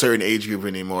relegated to a certain age group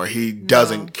anymore. He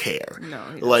doesn't care. No,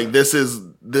 like this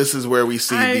is where we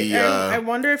see I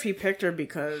wonder if he picked her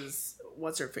because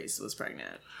what's her face was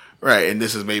pregnant. Right, and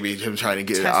this is maybe him trying to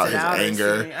get out his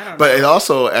anger. But it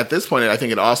also, at this point, I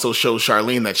think it also shows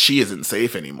Charlene that she isn't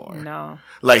safe anymore. No.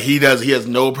 Like, he has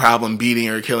no problem beating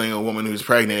or killing a woman who's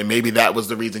pregnant, and maybe that was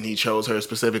the reason he chose her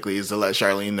specifically, is to let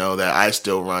Charlene know that I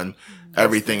still run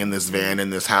everything in this van, in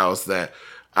this house, that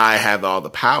I have all the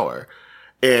power.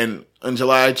 And on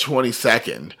July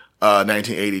 22nd,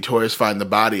 1980, tourists find the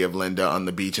body of Linda on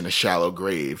the beach in a shallow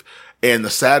grave. And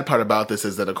the sad part about this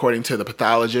is that according to the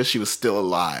pathologist, she was still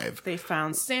alive. They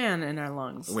found sand in her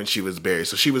lungs when she was buried.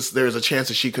 So there was a chance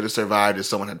that she could have survived if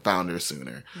someone had found her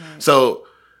sooner. Right. So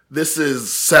this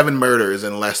is 7 murders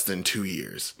in less than 2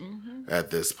 years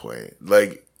at this point.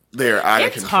 Like, they're out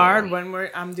of control. It's hard when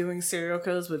I'm doing serial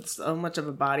killers with so much of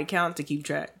a body count to keep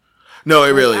track. No, it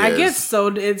really is.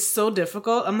 It's so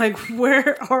difficult. I'm like,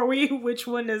 where are we? Which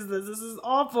one is this? This is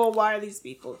awful. Why are these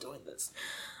people doing this?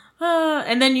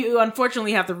 And then you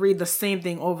unfortunately have to read the same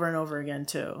thing over and over again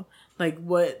too, like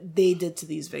what they did to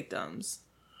these victims.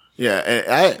 Yeah,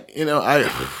 and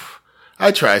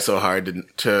I try so hard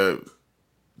to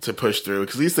push through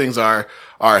because these things are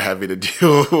heavy to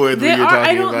deal with.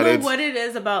 I don't know what it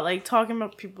is about like talking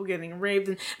about people getting raped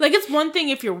and like it's one thing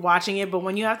if you're watching it, but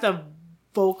when you have to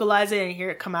vocalize it and hear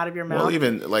it come out of your mouth. Well,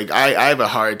 even like I have a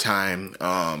hard time,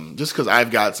 just because I've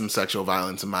got some sexual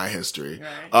violence in my history.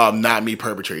 Right. Not me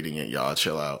perpetrating it, y'all.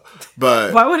 Chill out.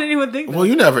 But why would anyone think that? Well,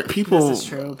 you never. People. This is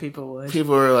true. People would.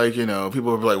 People are like,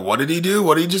 people are like, what did he do?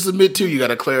 What did he just admit to? You got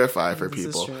to clarify for people.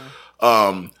 This is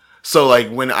true. So like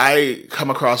when I come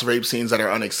across rape scenes that are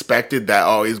unexpected, that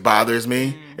always bothers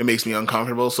me. It makes me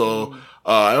uncomfortable. So.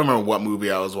 I don't remember what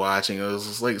movie I was watching. It was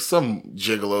just like some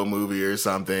gigolo movie or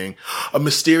something. A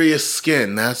Mysterious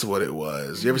Skin. That's what it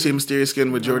was. You ever see Mysterious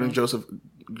Skin with Jordan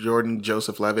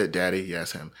Joseph Levitt? Daddy?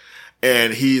 Yes, him.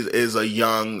 And he is a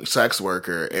young sex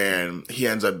worker, and he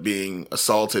ends up being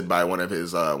assaulted by one of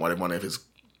his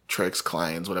tricks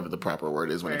clients, whatever the proper word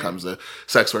is when it comes to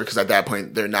sex work. Because at that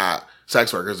point, they're not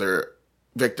sex workers; they're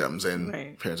victims,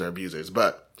 and parents are abusers.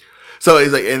 But. So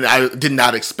it's like, and I did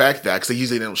not expect that because they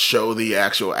usually don't show the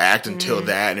actual act until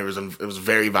that, and it was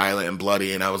very violent and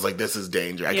bloody, and I was like, this is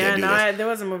danger. I can't do this. There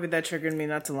was a movie that triggered me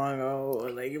not too long ago.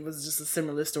 Like it was just a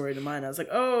similar story to mine. I was like,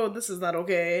 oh, this is not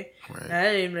okay. Right. And I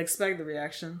didn't even expect the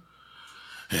reaction.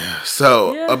 Yeah.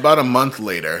 So about a month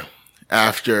later,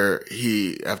 after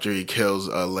he kills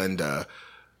Linda.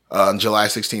 On July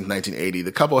 16th, 1980,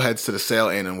 the couple heads to the Sail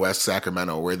Inn in West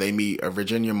Sacramento where they meet a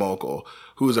Virginia Mokel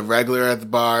who's a regular at the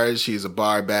bars. She's a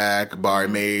barback,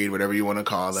 barmaid, whatever you want to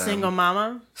call them. Single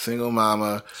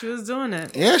mama. She was doing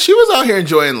it. Yeah, she was out here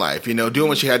enjoying life, doing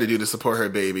what she had to do to support her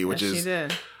baby, which is... she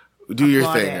did. Do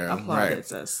your thing, right?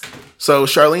 So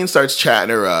Charlene starts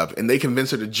chatting her up and they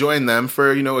convince her to join them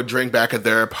for, a drink back at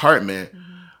their apartment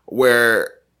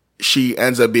where... she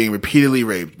ends up being repeatedly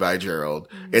raped by Gerald.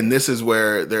 And this is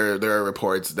where there are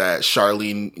reports that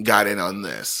Charlene got in on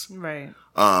this. Right.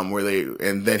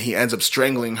 And then he ends up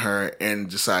strangling her and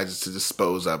decides to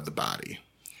dispose of the body.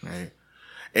 Right.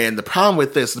 And the problem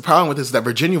with this is that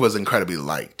Virginia was incredibly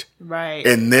liked. Right.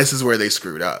 And this is where they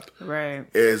screwed up. Right.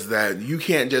 Is that you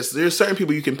can't just, there's certain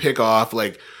people you can pick off,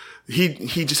 like,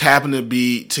 he just happened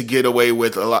to get away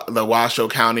with a lot, the Washoe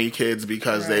County kids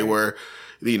because they were,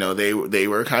 you know, they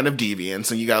were kind of deviants,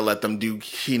 and you gotta let them do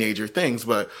teenager things.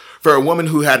 But for a woman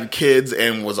who had kids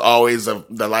and was always the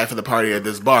life of the party at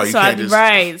this bar, you can't just...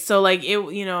 Right. So, like,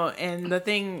 it, you know, and the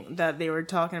thing that they were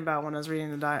talking about when I was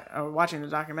reading or watching the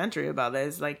documentary about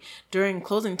this, like, during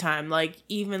closing time, like,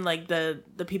 even, like, the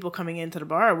people coming into the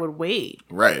bar would wait.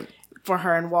 Right. For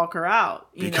her and walk her out.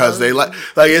 Because they like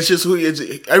it's just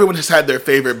everyone has had their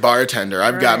favorite bartender.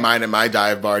 I've got mine in my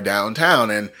dive bar downtown,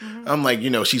 and I'm like,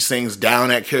 you know, she sings down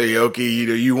at karaoke. You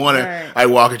know, you want to, I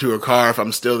walk into her car if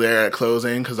I'm still there at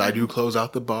closing, because I do close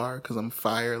out the bar because I'm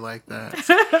fire like that.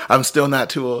 So I'm still not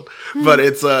too old, but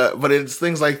it's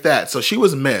things like that. So she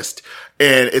was missed.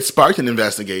 And it sparked an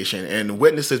investigation, and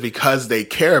witnesses, because they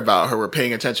care about her, were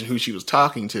paying attention who she was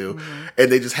talking to.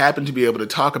 And they just happened to be able to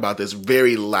talk about this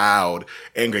very loud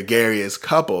and gregarious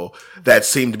couple that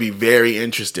seemed to be very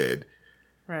interested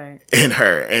in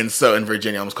her. And so, in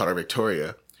Virginia, I almost called her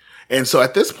Victoria. And so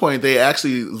at this point, they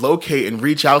actually locate and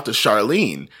reach out to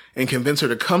Charlene and convince her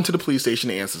to come to the police station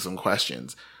to answer some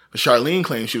questions. But Charlene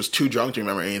claims she was too drunk to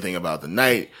remember anything about the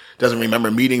night, doesn't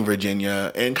remember meeting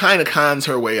Virginia, and kind of cons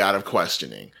her way out of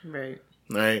questioning.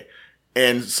 Right.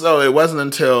 And so it wasn't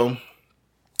until,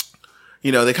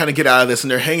 you know, they kind of get out of this and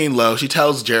they're hanging low. She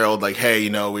tells Gerald, like, hey, you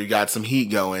know, we got some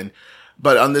heat going.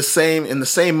 But in the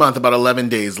same month, about 11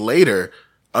 days later,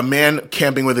 a man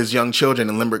camping with his young children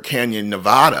in Limerick Canyon,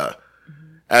 Nevada,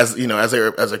 as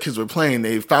their kids were playing,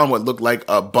 they found what looked like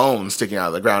a bone sticking out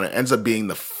of the ground. It ends up being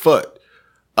the foot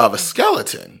of a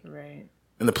skeleton. Right.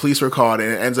 And the police were called,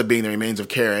 and it ends up being the remains of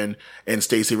Karen and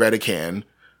Stacy Redican,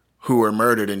 who were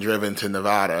murdered and driven to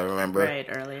Nevada, remember? Right,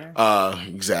 earlier.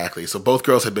 Exactly. So both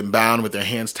girls had been bound with their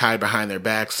hands tied behind their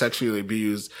backs, sexually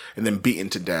abused, and then beaten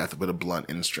to death with a blunt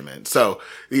instrument. So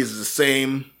these are the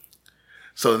same.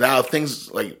 So now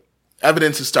things like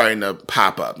evidence is starting to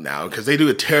pop up now, because they do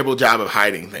a terrible job of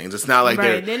hiding things. It's not like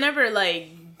they never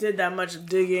did that much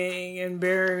digging and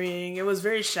burying. It was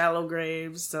very shallow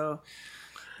graves. So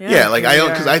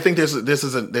because I think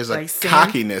there's a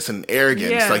cockiness and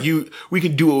arrogance. Yeah. Like we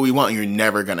can do what we want, and you're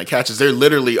never gonna catch us. They're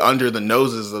literally under the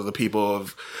noses of the people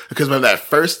because when the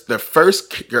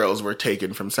first girls were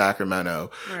taken from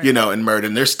Sacramento, you know, and murdered,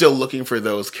 and they're still looking for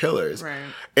those killers. Right.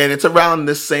 And it's around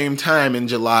this same time in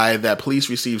July that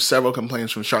police received several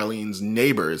complaints from Charlene's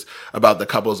neighbors about the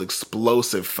couple's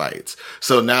explosive fights.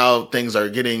 So now things are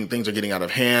getting out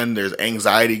of hand. There's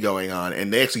anxiety going on,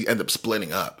 and they actually end up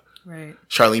splitting up. Right.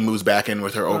 Charlene moves back in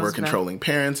with her over-controlling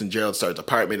parents, and Gerald starts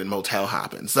apartment and motel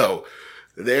hopping. So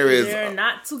they're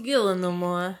not together no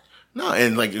more. No,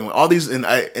 and like all these in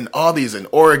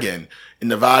Oregon, in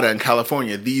Nevada, and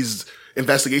California, these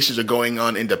investigations are going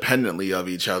on independently of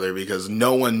each other because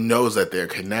no one knows that they're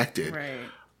connected. Right.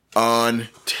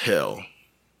 Until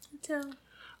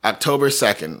October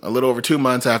 2nd, a little over 2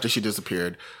 months after she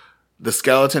disappeared, the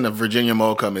skeleton of Virginia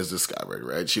Malcolm is discovered,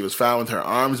 right? She was found with her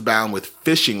arms bound with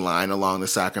fishing line along the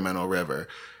Sacramento River.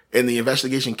 And the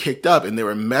investigation kicked up, and there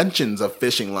were mentions of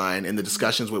fishing line in the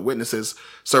discussions with witnesses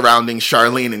surrounding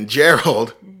Charlene and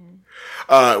Gerald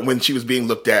when she was being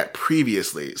looked at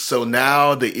previously. So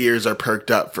now the ears are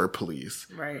perked up for police.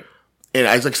 Right. And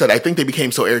as I said, I think they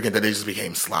became so arrogant that they just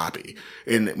became sloppy.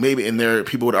 And maybe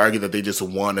people would argue that they just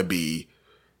want to be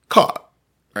caught,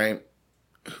 right?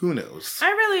 Who knows? I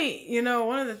really,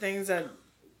 one of the things that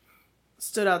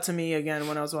stood out to me again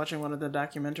when I was watching one of the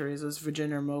documentaries was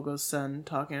Virginia Mogo's son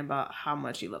talking about how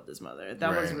much he loved his mother.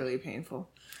 That was really painful.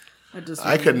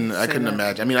 I couldn't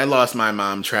imagine. I mean, I lost my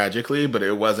mom tragically, but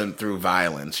it wasn't through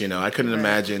violence. I couldn't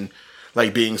imagine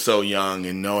like being so young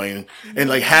and knowing and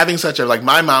like having such a, like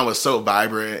my mom was so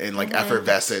vibrant and like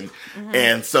effervescent.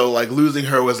 And so like losing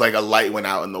her was like a light went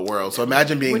out in the world. So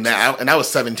imagine being and I was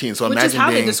 17. So imagine how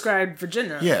being, they described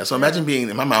Virginia. Yeah. So imagine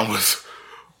being, my mom was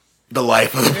the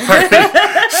life of the party.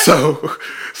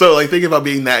 So like thinking about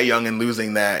being that young and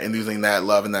losing that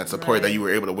love and that support that you were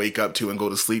able to wake up to and go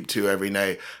to sleep to every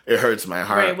night, it hurts my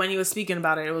heart. Right, when he was speaking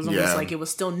about it, it was almost like it was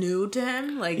still new to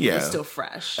him, like it was still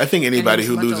fresh. I think anybody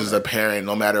who loses a parent,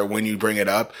 no matter when you bring it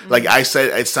up, like I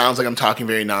said, it sounds like I'm talking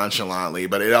very nonchalantly,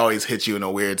 but it always hits you in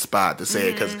a weird spot to say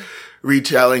it because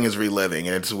retelling is reliving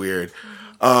and it's weird.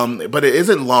 But it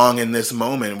isn't long in this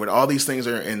moment when all these things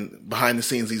are in behind the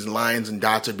scenes, these lines and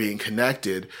dots are being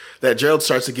connected, that Gerald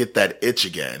starts to get that itch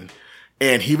again.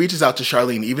 And he reaches out to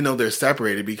Charlene, even though they're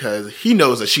separated, because he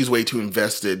knows that she's way too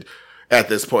invested at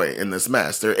this point in this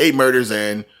mess. There are 8 murders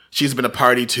in. She's been a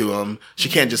party to him. She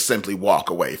can't just simply walk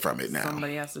away from it now.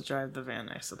 Somebody has to drive the van,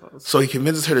 I suppose. So he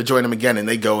convinces her to join him again, and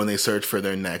they go and they search for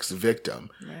their next victim.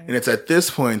 Right. And it's at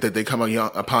this point that they come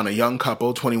upon a young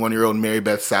couple, 21-year-old Mary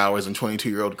Beth Sowers and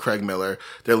 22-year-old Craig Miller.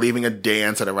 They're leaving a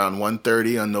dance at around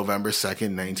 1:30 on November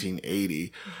 2nd, 1980.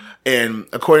 Mm-hmm. And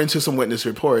according to some witness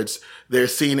reports, they're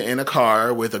seen in a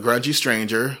car with a grungy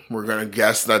stranger. We're going to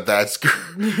guess that that's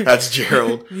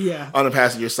Gerald on the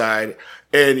passenger side.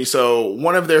 And so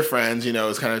one of their friends,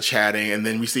 is kind of chatting. And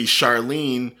then we see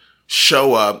Charlene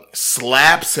show up,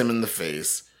 slaps him in the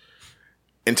face,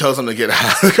 and tells him to get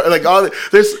out. Like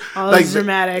there's like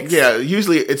dramatics. Yeah.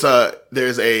 Usually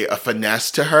there's a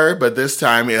finesse to her, but this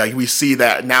time, we see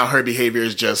that now her behavior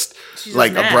is just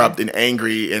abrupt and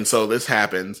angry. And so this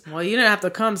happens. Well, you didn't have to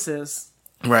come, sis.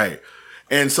 Right.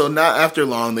 And so not after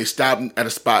long, they stop at a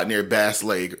spot near Bass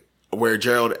Lake where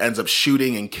Gerald ends up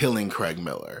shooting and killing Craig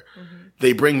Miller. Mm-hmm.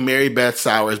 They bring Mary Beth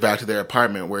Sowers back to their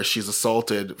apartment where she's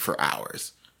assaulted for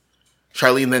hours.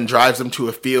 Charlene then drives them to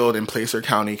a field in Placer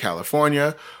County,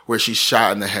 California, where she's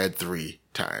shot in the head 3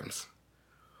 times.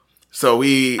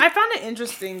 I found it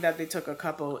interesting that they took a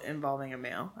couple involving a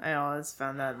male. I always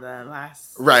found that the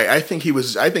last. Right. I think he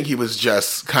was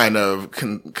just kind of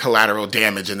collateral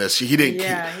damage in this. He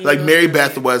didn't, Mary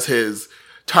Beth was his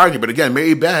target. But again,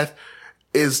 Mary Beth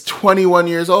is 21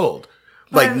 years old.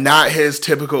 Not his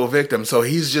typical victim. So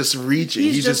he's just reaching.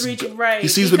 He's just reaching, right. He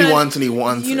sees what he wants and he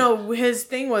wants it. His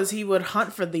thing was he would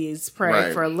hunt for these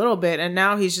prey for a little bit, and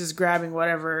now he's just grabbing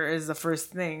whatever is the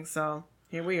first thing. So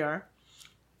here we are.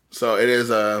 So it is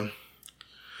a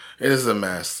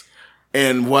mess.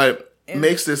 And what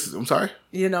makes this, I'm sorry?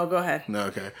 Go ahead. No,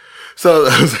 okay. So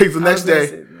the next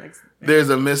day, there's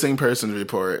a missing persons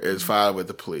report is filed with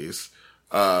the police.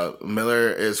 Miller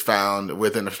is found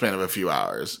within the span of a few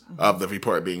hours of the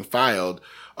report being filed,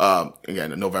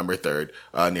 again, November 3rd,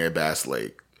 near Bass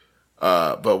Lake.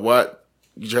 But what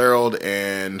Gerald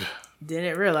and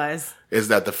didn't realize is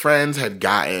that the friends had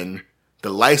gotten the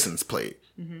license plate,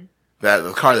 that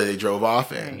the car that they drove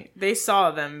off in. Right. They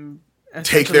saw them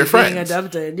take their friends being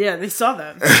abducted. Yeah, they saw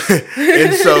them.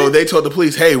 And so they told the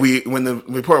police, hey, when the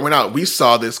report went out, we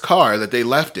saw this car that they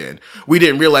left in. We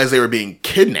didn't realize they were being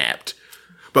kidnapped.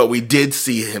 But we did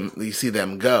see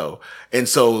them go. And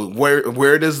so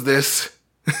where does this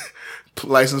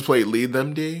license plate lead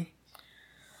them, D?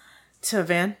 To a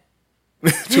van.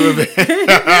 To a van.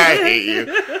 I hate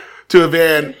you. To a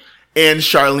van and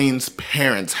Charlene's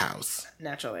parents' house.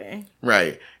 Naturally.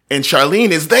 Right. And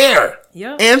Charlene is there.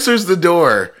 Yep. Answers the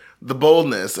door, the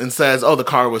boldness, and says, the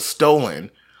car was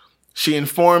stolen. She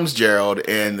informs Gerald,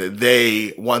 and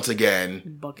they, once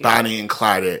again, Bonnie and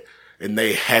Clyde it. And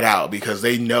they head out because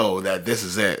they know that this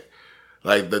is it.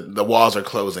 The walls are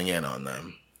closing in on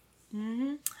them.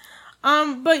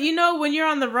 Mm-hmm. But when you're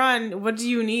on the run, what do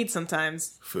you need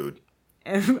sometimes? Food.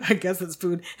 And I guess it's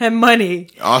food and money.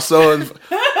 Also,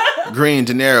 green,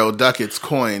 dinero, ducats,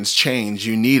 coins, change.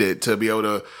 You need it to be able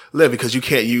to live because you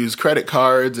can't use credit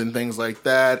cards and things like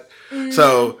that. Mm-hmm.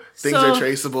 So things are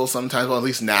traceable sometimes. Well, at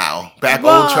least now.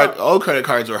 Old credit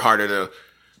cards were harder to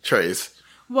trace.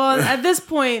 Well, at this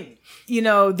point,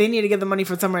 they need to get the money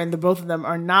from somewhere, and both of them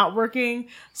are not working.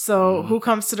 So who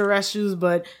comes to the rescues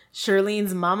but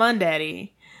Charlene's mama and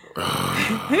daddy?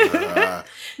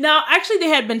 Now, actually, they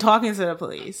had been talking to the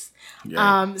police.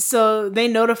 Yeah. So they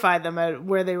notified them at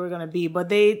where they were going to be, but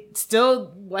they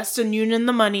still Western Union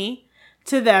the money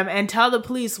to them and tell the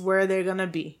police where they're going to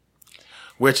be.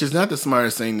 Which is not the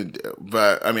smartest thing to do,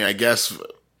 but I mean, I guess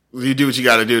you do what you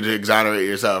got to do to exonerate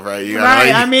yourself, right? You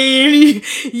gotta, I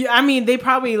mean, they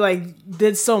probably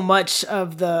did so much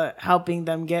of the helping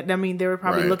them get. I mean, they were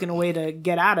probably looking a way to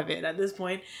get out of it at this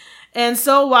point. And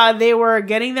so while they were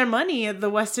getting their money at the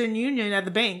Western Union at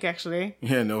the bank, actually,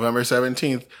 November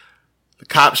 17th, the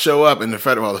cops show up and the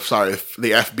FBI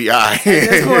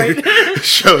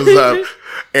shows up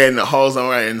and hauls them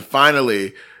right, and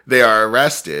finally they are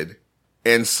arrested,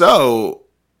 and so.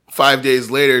 5 days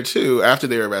later, too, after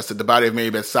they were arrested, the body of Mary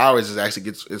Beth Sowers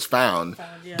is found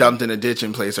dumped in a ditch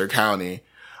in Placer County,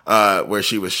 where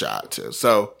she was shot too.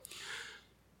 So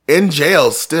in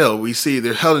jail still, we see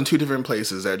they're held in two different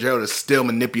places. That Gerald is still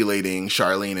manipulating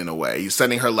Charlene in a way. He's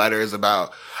sending her letters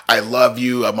about, I love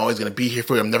you. I'm always going to be here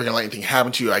for you. I'm never going to let anything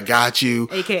happen to you. I got you.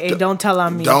 AKA, don't tell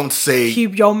on me. Don't say.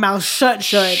 Keep your mouth shut.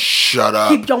 Shut up.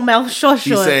 Keep your mouth shut.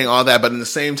 He's saying all that, but in the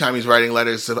same time, he's writing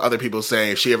letters to other people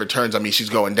saying, if she ever turns on me, she's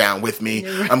going down with me.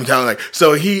 I'm telling like,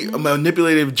 so he a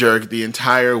manipulative jerk the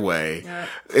entire way. Yeah.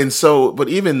 And so, but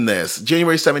even this,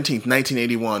 January 17th,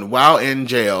 1981, while in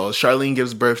jail, Charlene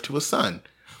gives birth to a son.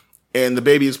 And the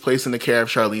baby is placed in the care of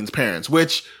Charlene's parents,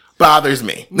 which bothers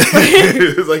me.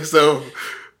 It's like, so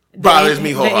bothers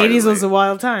me wholeheartedly. The 80s was a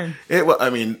wild time. I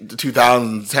mean, the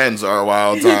 2010s are a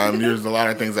wild time. There's a lot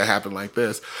of things that happen like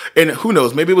this. And who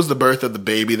knows, maybe it was the birth of the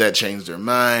baby that changed her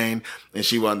mind and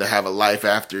she wanted to have a life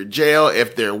after jail,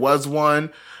 if there was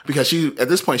one. Because at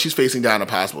this point, she's facing down a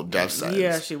possible death sentence.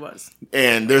 Yeah, she was.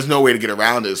 And there's no way to get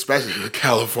around it, especially in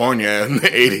California in the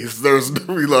 80s. There's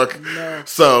no look. No.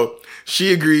 So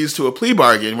she agrees to a plea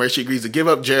bargain where she agrees to give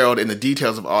up Gerald and the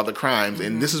details of all the crimes. Mm-hmm.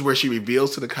 And this is where she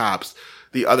reveals to the cops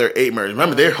the other 8 murders.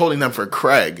 Remember, they're holding them for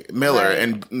Craig Miller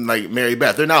and like Mary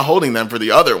Beth. They're not holding them for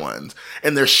the other ones.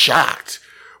 And they're shocked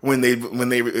when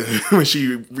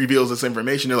she reveals this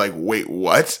information. They're like, wait,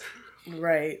 what?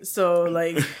 Right. So,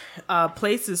 like,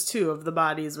 places, too, of the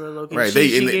bodies were located. Right.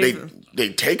 They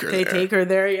take her there. They take her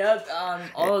there, yep.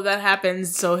 All of that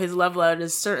happens, so his love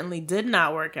letters certainly did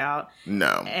not work out.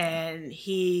 No. And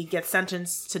he gets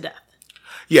sentenced to death.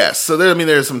 Yes. So,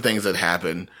 there's some things that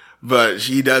happen, but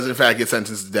he does, in fact, get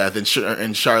sentenced to death. And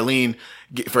Charlene,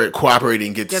 for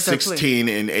cooperating, gets 16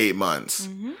 in 8 months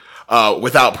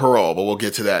without parole, but we'll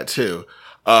get to that, too.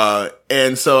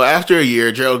 And so after a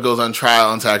year, Gerald goes on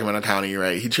trial in Sacramento County,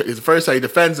 right? He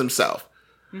defends himself.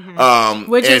 Mm-hmm.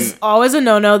 Which is always a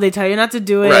no-no. They tell you not to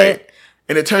do it. Right.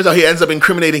 And it turns out he ends up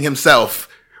incriminating himself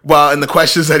while in the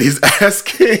questions that he's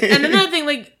asking. And another thing,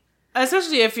 like,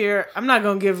 especially if I'm not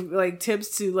going to give, like,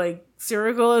 tips to, like,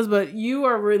 serial killers, but you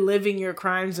are reliving your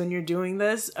crimes when you're doing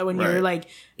this. When you're like,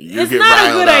 it's not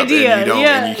a good idea. And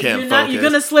you can't focus. You're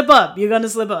going to slip up. You're going to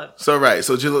slip up. So, right.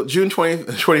 So, June 21st,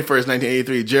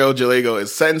 1983, Gerald Gallego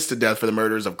is sentenced to death for the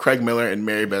murders of Craig Miller and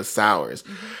Mary Beth Sowers.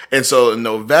 Mm-hmm. And so, in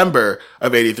November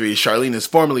of 83, Charlene is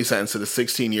formally sentenced to the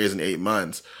 16 years and 8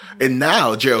 months. Mm-hmm. And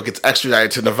now, Gerald gets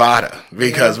extradited to Nevada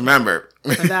because, remember,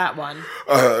 for that one.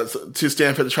 To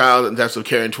stand for the trial and deaths of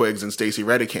Karen Twiggs and Stacey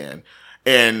Redican.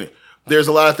 And there's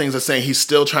a lot of things that saying he's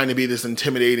still trying to be this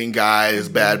intimidating guy, this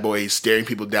bad boy. He's staring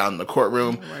people down in the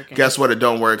courtroom. Guess what? It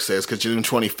don't work, sis, because June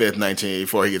 25th,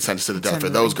 1984, he gets sentenced to the death for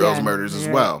those girls' murders as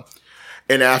well.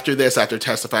 And after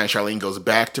testifying, Charlene goes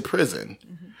back to prison.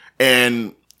 Mm-hmm.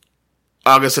 And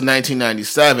August of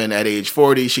 1997, at age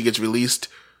 40, she gets released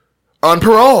on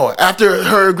parole after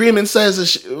her agreement says that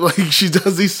she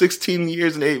does these 16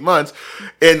 years and 8 months.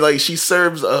 And she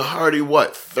serves a hearty,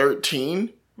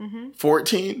 13?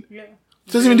 14? Yeah.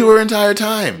 Doesn't even do her entire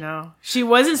time. No. She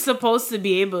wasn't supposed to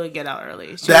be able to get out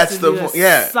early. That's the point.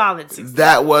 Yeah. Solid 16.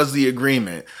 That was the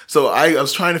agreement. So I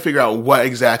was trying to figure out what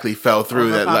exactly fell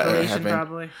through that let her happen.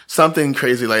 Probably. Something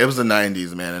crazy. It was the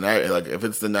 90s, man. And if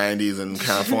it's the 90s in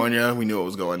California, we knew it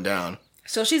was going down.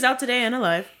 So she's out today and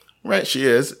alive. Right, she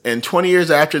is. And 20 years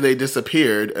after they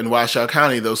disappeared in Washoe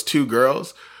County, those 2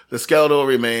 girls, the skeletal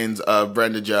remains of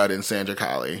Brenda Judd and Sandra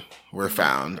Colley were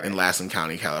found in Lassen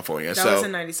County, California. That was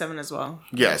in 97 as well.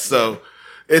 Yes. So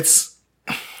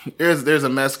there's a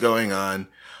mess going on.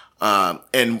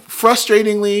 And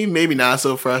frustratingly, maybe not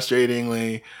so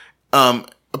frustratingly,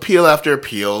 appeal after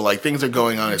appeal, things are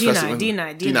going on.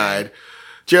 Denied.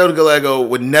 Gerald Gallego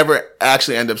would never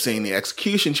actually end up seeing the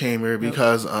execution chamber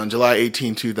because on July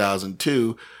 18,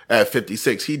 2002, at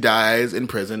 56, he dies in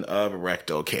prison of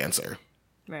rectal cancer.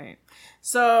 Right.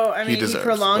 So, he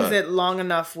prolongs it long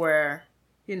enough where,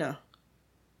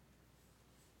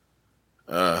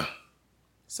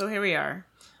 So here we are.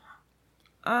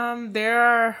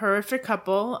 They're a horrific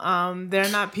couple. They're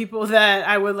not people that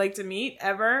I would like to meet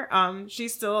ever.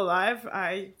 She's still alive.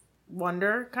 I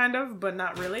wonder, kind of, but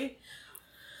not really.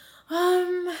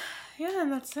 Yeah,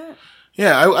 and that's it.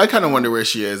 Yeah, I kind of wonder where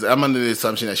she is. I'm under the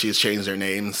assumption that she's changed her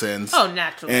name since. Oh,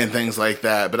 naturally. And things like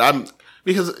that. But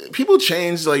because people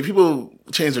change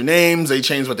their names, they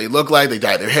change what they look like, they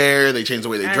dye their hair, they change the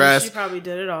way they dress. She probably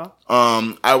did it all.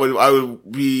 I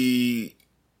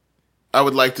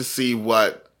would like to see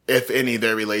what, if any,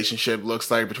 their relationship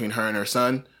looks like between her and her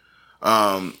son.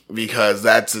 Because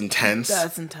that's intense.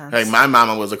 That's intense. My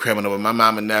mama was a criminal, but my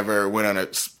mama never went on a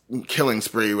killing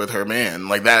spree with her man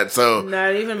like that. So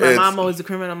not even my mama was a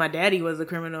criminal. My daddy was a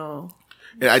criminal.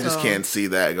 I just can't see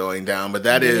that going down. But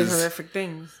that is horrific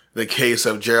things. The case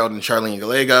of Gerald and Charlene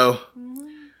Gallego.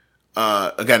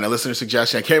 Again, a listener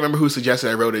suggestion. I can't remember who suggested.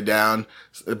 I wrote it down,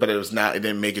 but it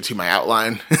didn't make it to my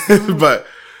outline. But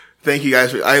thank you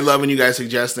guys. I love when you guys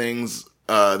suggest things.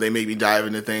 They make me dive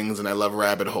into things, and I love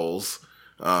rabbit holes.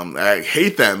 I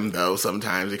hate them though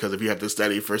sometimes, because if you have to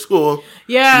study for school,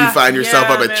 you find yourself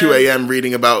up at 2 a.m.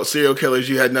 reading about serial killers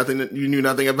you knew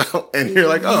nothing about, and you're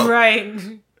like, oh, right.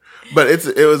 But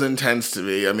it was intense to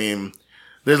me. I mean,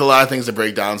 there's a lot of things to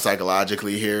break down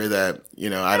psychologically here that,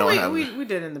 I don't have. We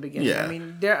did in the beginning. Yeah. I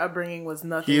mean, their upbringing was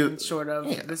nothing short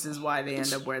of, this is why they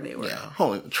end up where they were.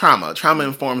 Yeah. Trauma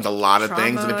informs a lot of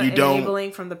things. And if you don't.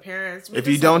 Enabling from the parents. If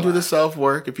you don't do the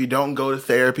self-work, if you don't go to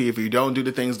therapy, if you don't do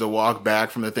the things to walk back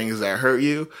from the things that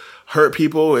hurt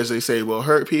people, as they say, will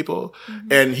hurt people.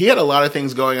 Mm-hmm. And he had a lot of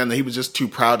things going on that he was just too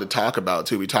proud to talk about,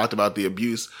 too. We talked about the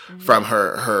abuse from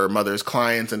her mother's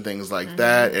clients and things like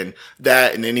that. And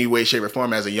that, in any way, shape, or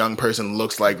form, as a young person,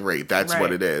 looks like rape. That's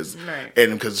what it is. Right.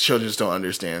 And because children just don't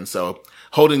understand. So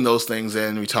holding those things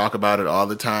in, we talk about it all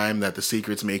the time, that the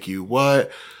secrets make you what?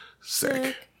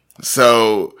 Sick.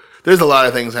 So there's a lot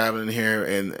of things happening here.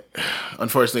 And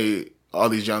unfortunately, all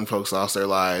these young folks lost their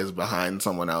lives behind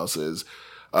someone else's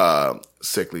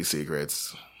sickly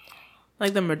secrets,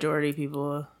 like the majority of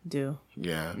people do.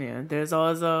 Yeah. There's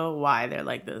always a why they're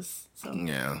like this. So.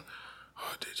 Yeah.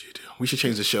 What did you do? We should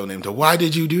change the show name to "Why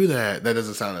Did You Do That?" That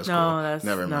doesn't sound as cool. No, that's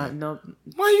never mind. No.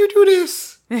 Why you do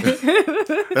this?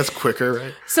 That's quicker,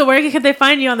 right? So where can they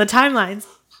find you on the timelines?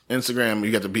 Instagram.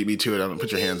 You got to beat me to it. I'm gonna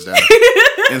put your hands down.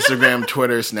 Instagram,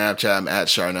 Twitter, Snapchat. I'm at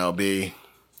Charnel B.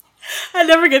 I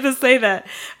never get to say that.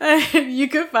 You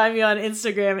can find me on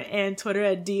Instagram and Twitter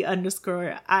at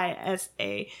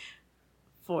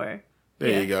D_ISA4.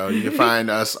 There you go. You can find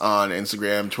us on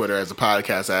Instagram, Twitter as a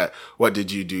podcast at What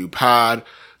Did You Do Pod.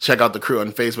 Check out the crew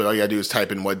on Facebook. All you gotta do is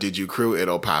type in What Did You Crew.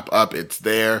 It'll pop up. It's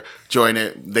there. Join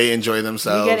it. They enjoy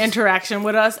themselves. You get interaction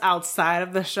with us outside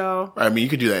of the show. I mean, you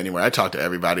could do that anywhere. I talk to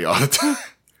everybody all the time.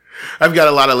 I've got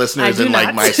a lot of listeners in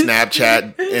like my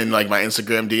Snapchat and like my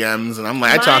Instagram DMs, and I'm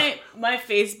like, my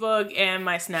Facebook and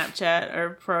my Snapchat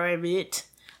are private.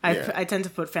 I tend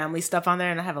to put family stuff on there,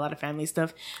 and I have a lot of family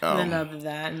stuff. And then other than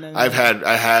that, and then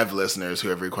I have listeners who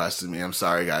have requested me. I'm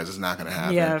sorry, guys, it's not going to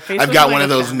happen. Yeah, I've got one of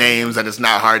those names that it's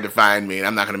not hard to find me, and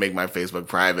I'm not going to make my Facebook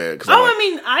private.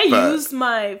 I use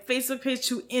my Facebook page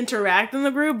to interact in the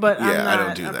group, but I'm not I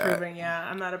don't do approving. Yeah,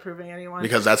 I'm not approving anyone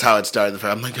because that's how it started.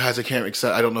 I'm like, guys, I can't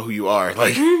accept. I don't know who you are.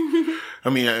 Like,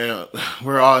 I mean,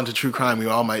 we're all into true crime. We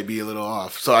all might be a little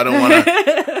off, so I don't want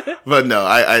to. But no,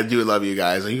 I do love you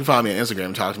guys. And you can follow me on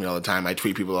Instagram. Talk to me all the time. I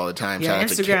tweet people all the time. Yeah, shout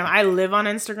Instagram. Out to I live on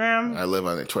Instagram. I live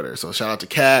on Twitter. So shout out to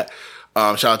Kat.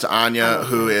 Shout out to Anya,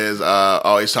 who is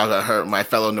always talking about her, my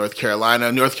fellow North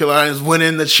Carolina. North Carolina is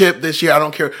winning the chip this year. I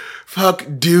don't care. Fuck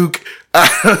Duke. I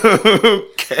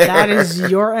don't care. That is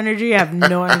your energy. I have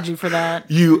no energy for that.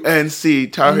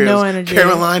 UNC, Tar Heels. No energy.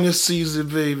 Carolina season,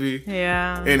 baby.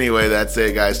 Yeah. Anyway, that's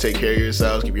it, guys. Take care of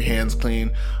yourselves. Keep your hands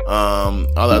clean. All the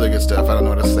other good stuff. I don't know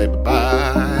what to say.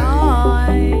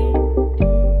 Bye-bye. Bye.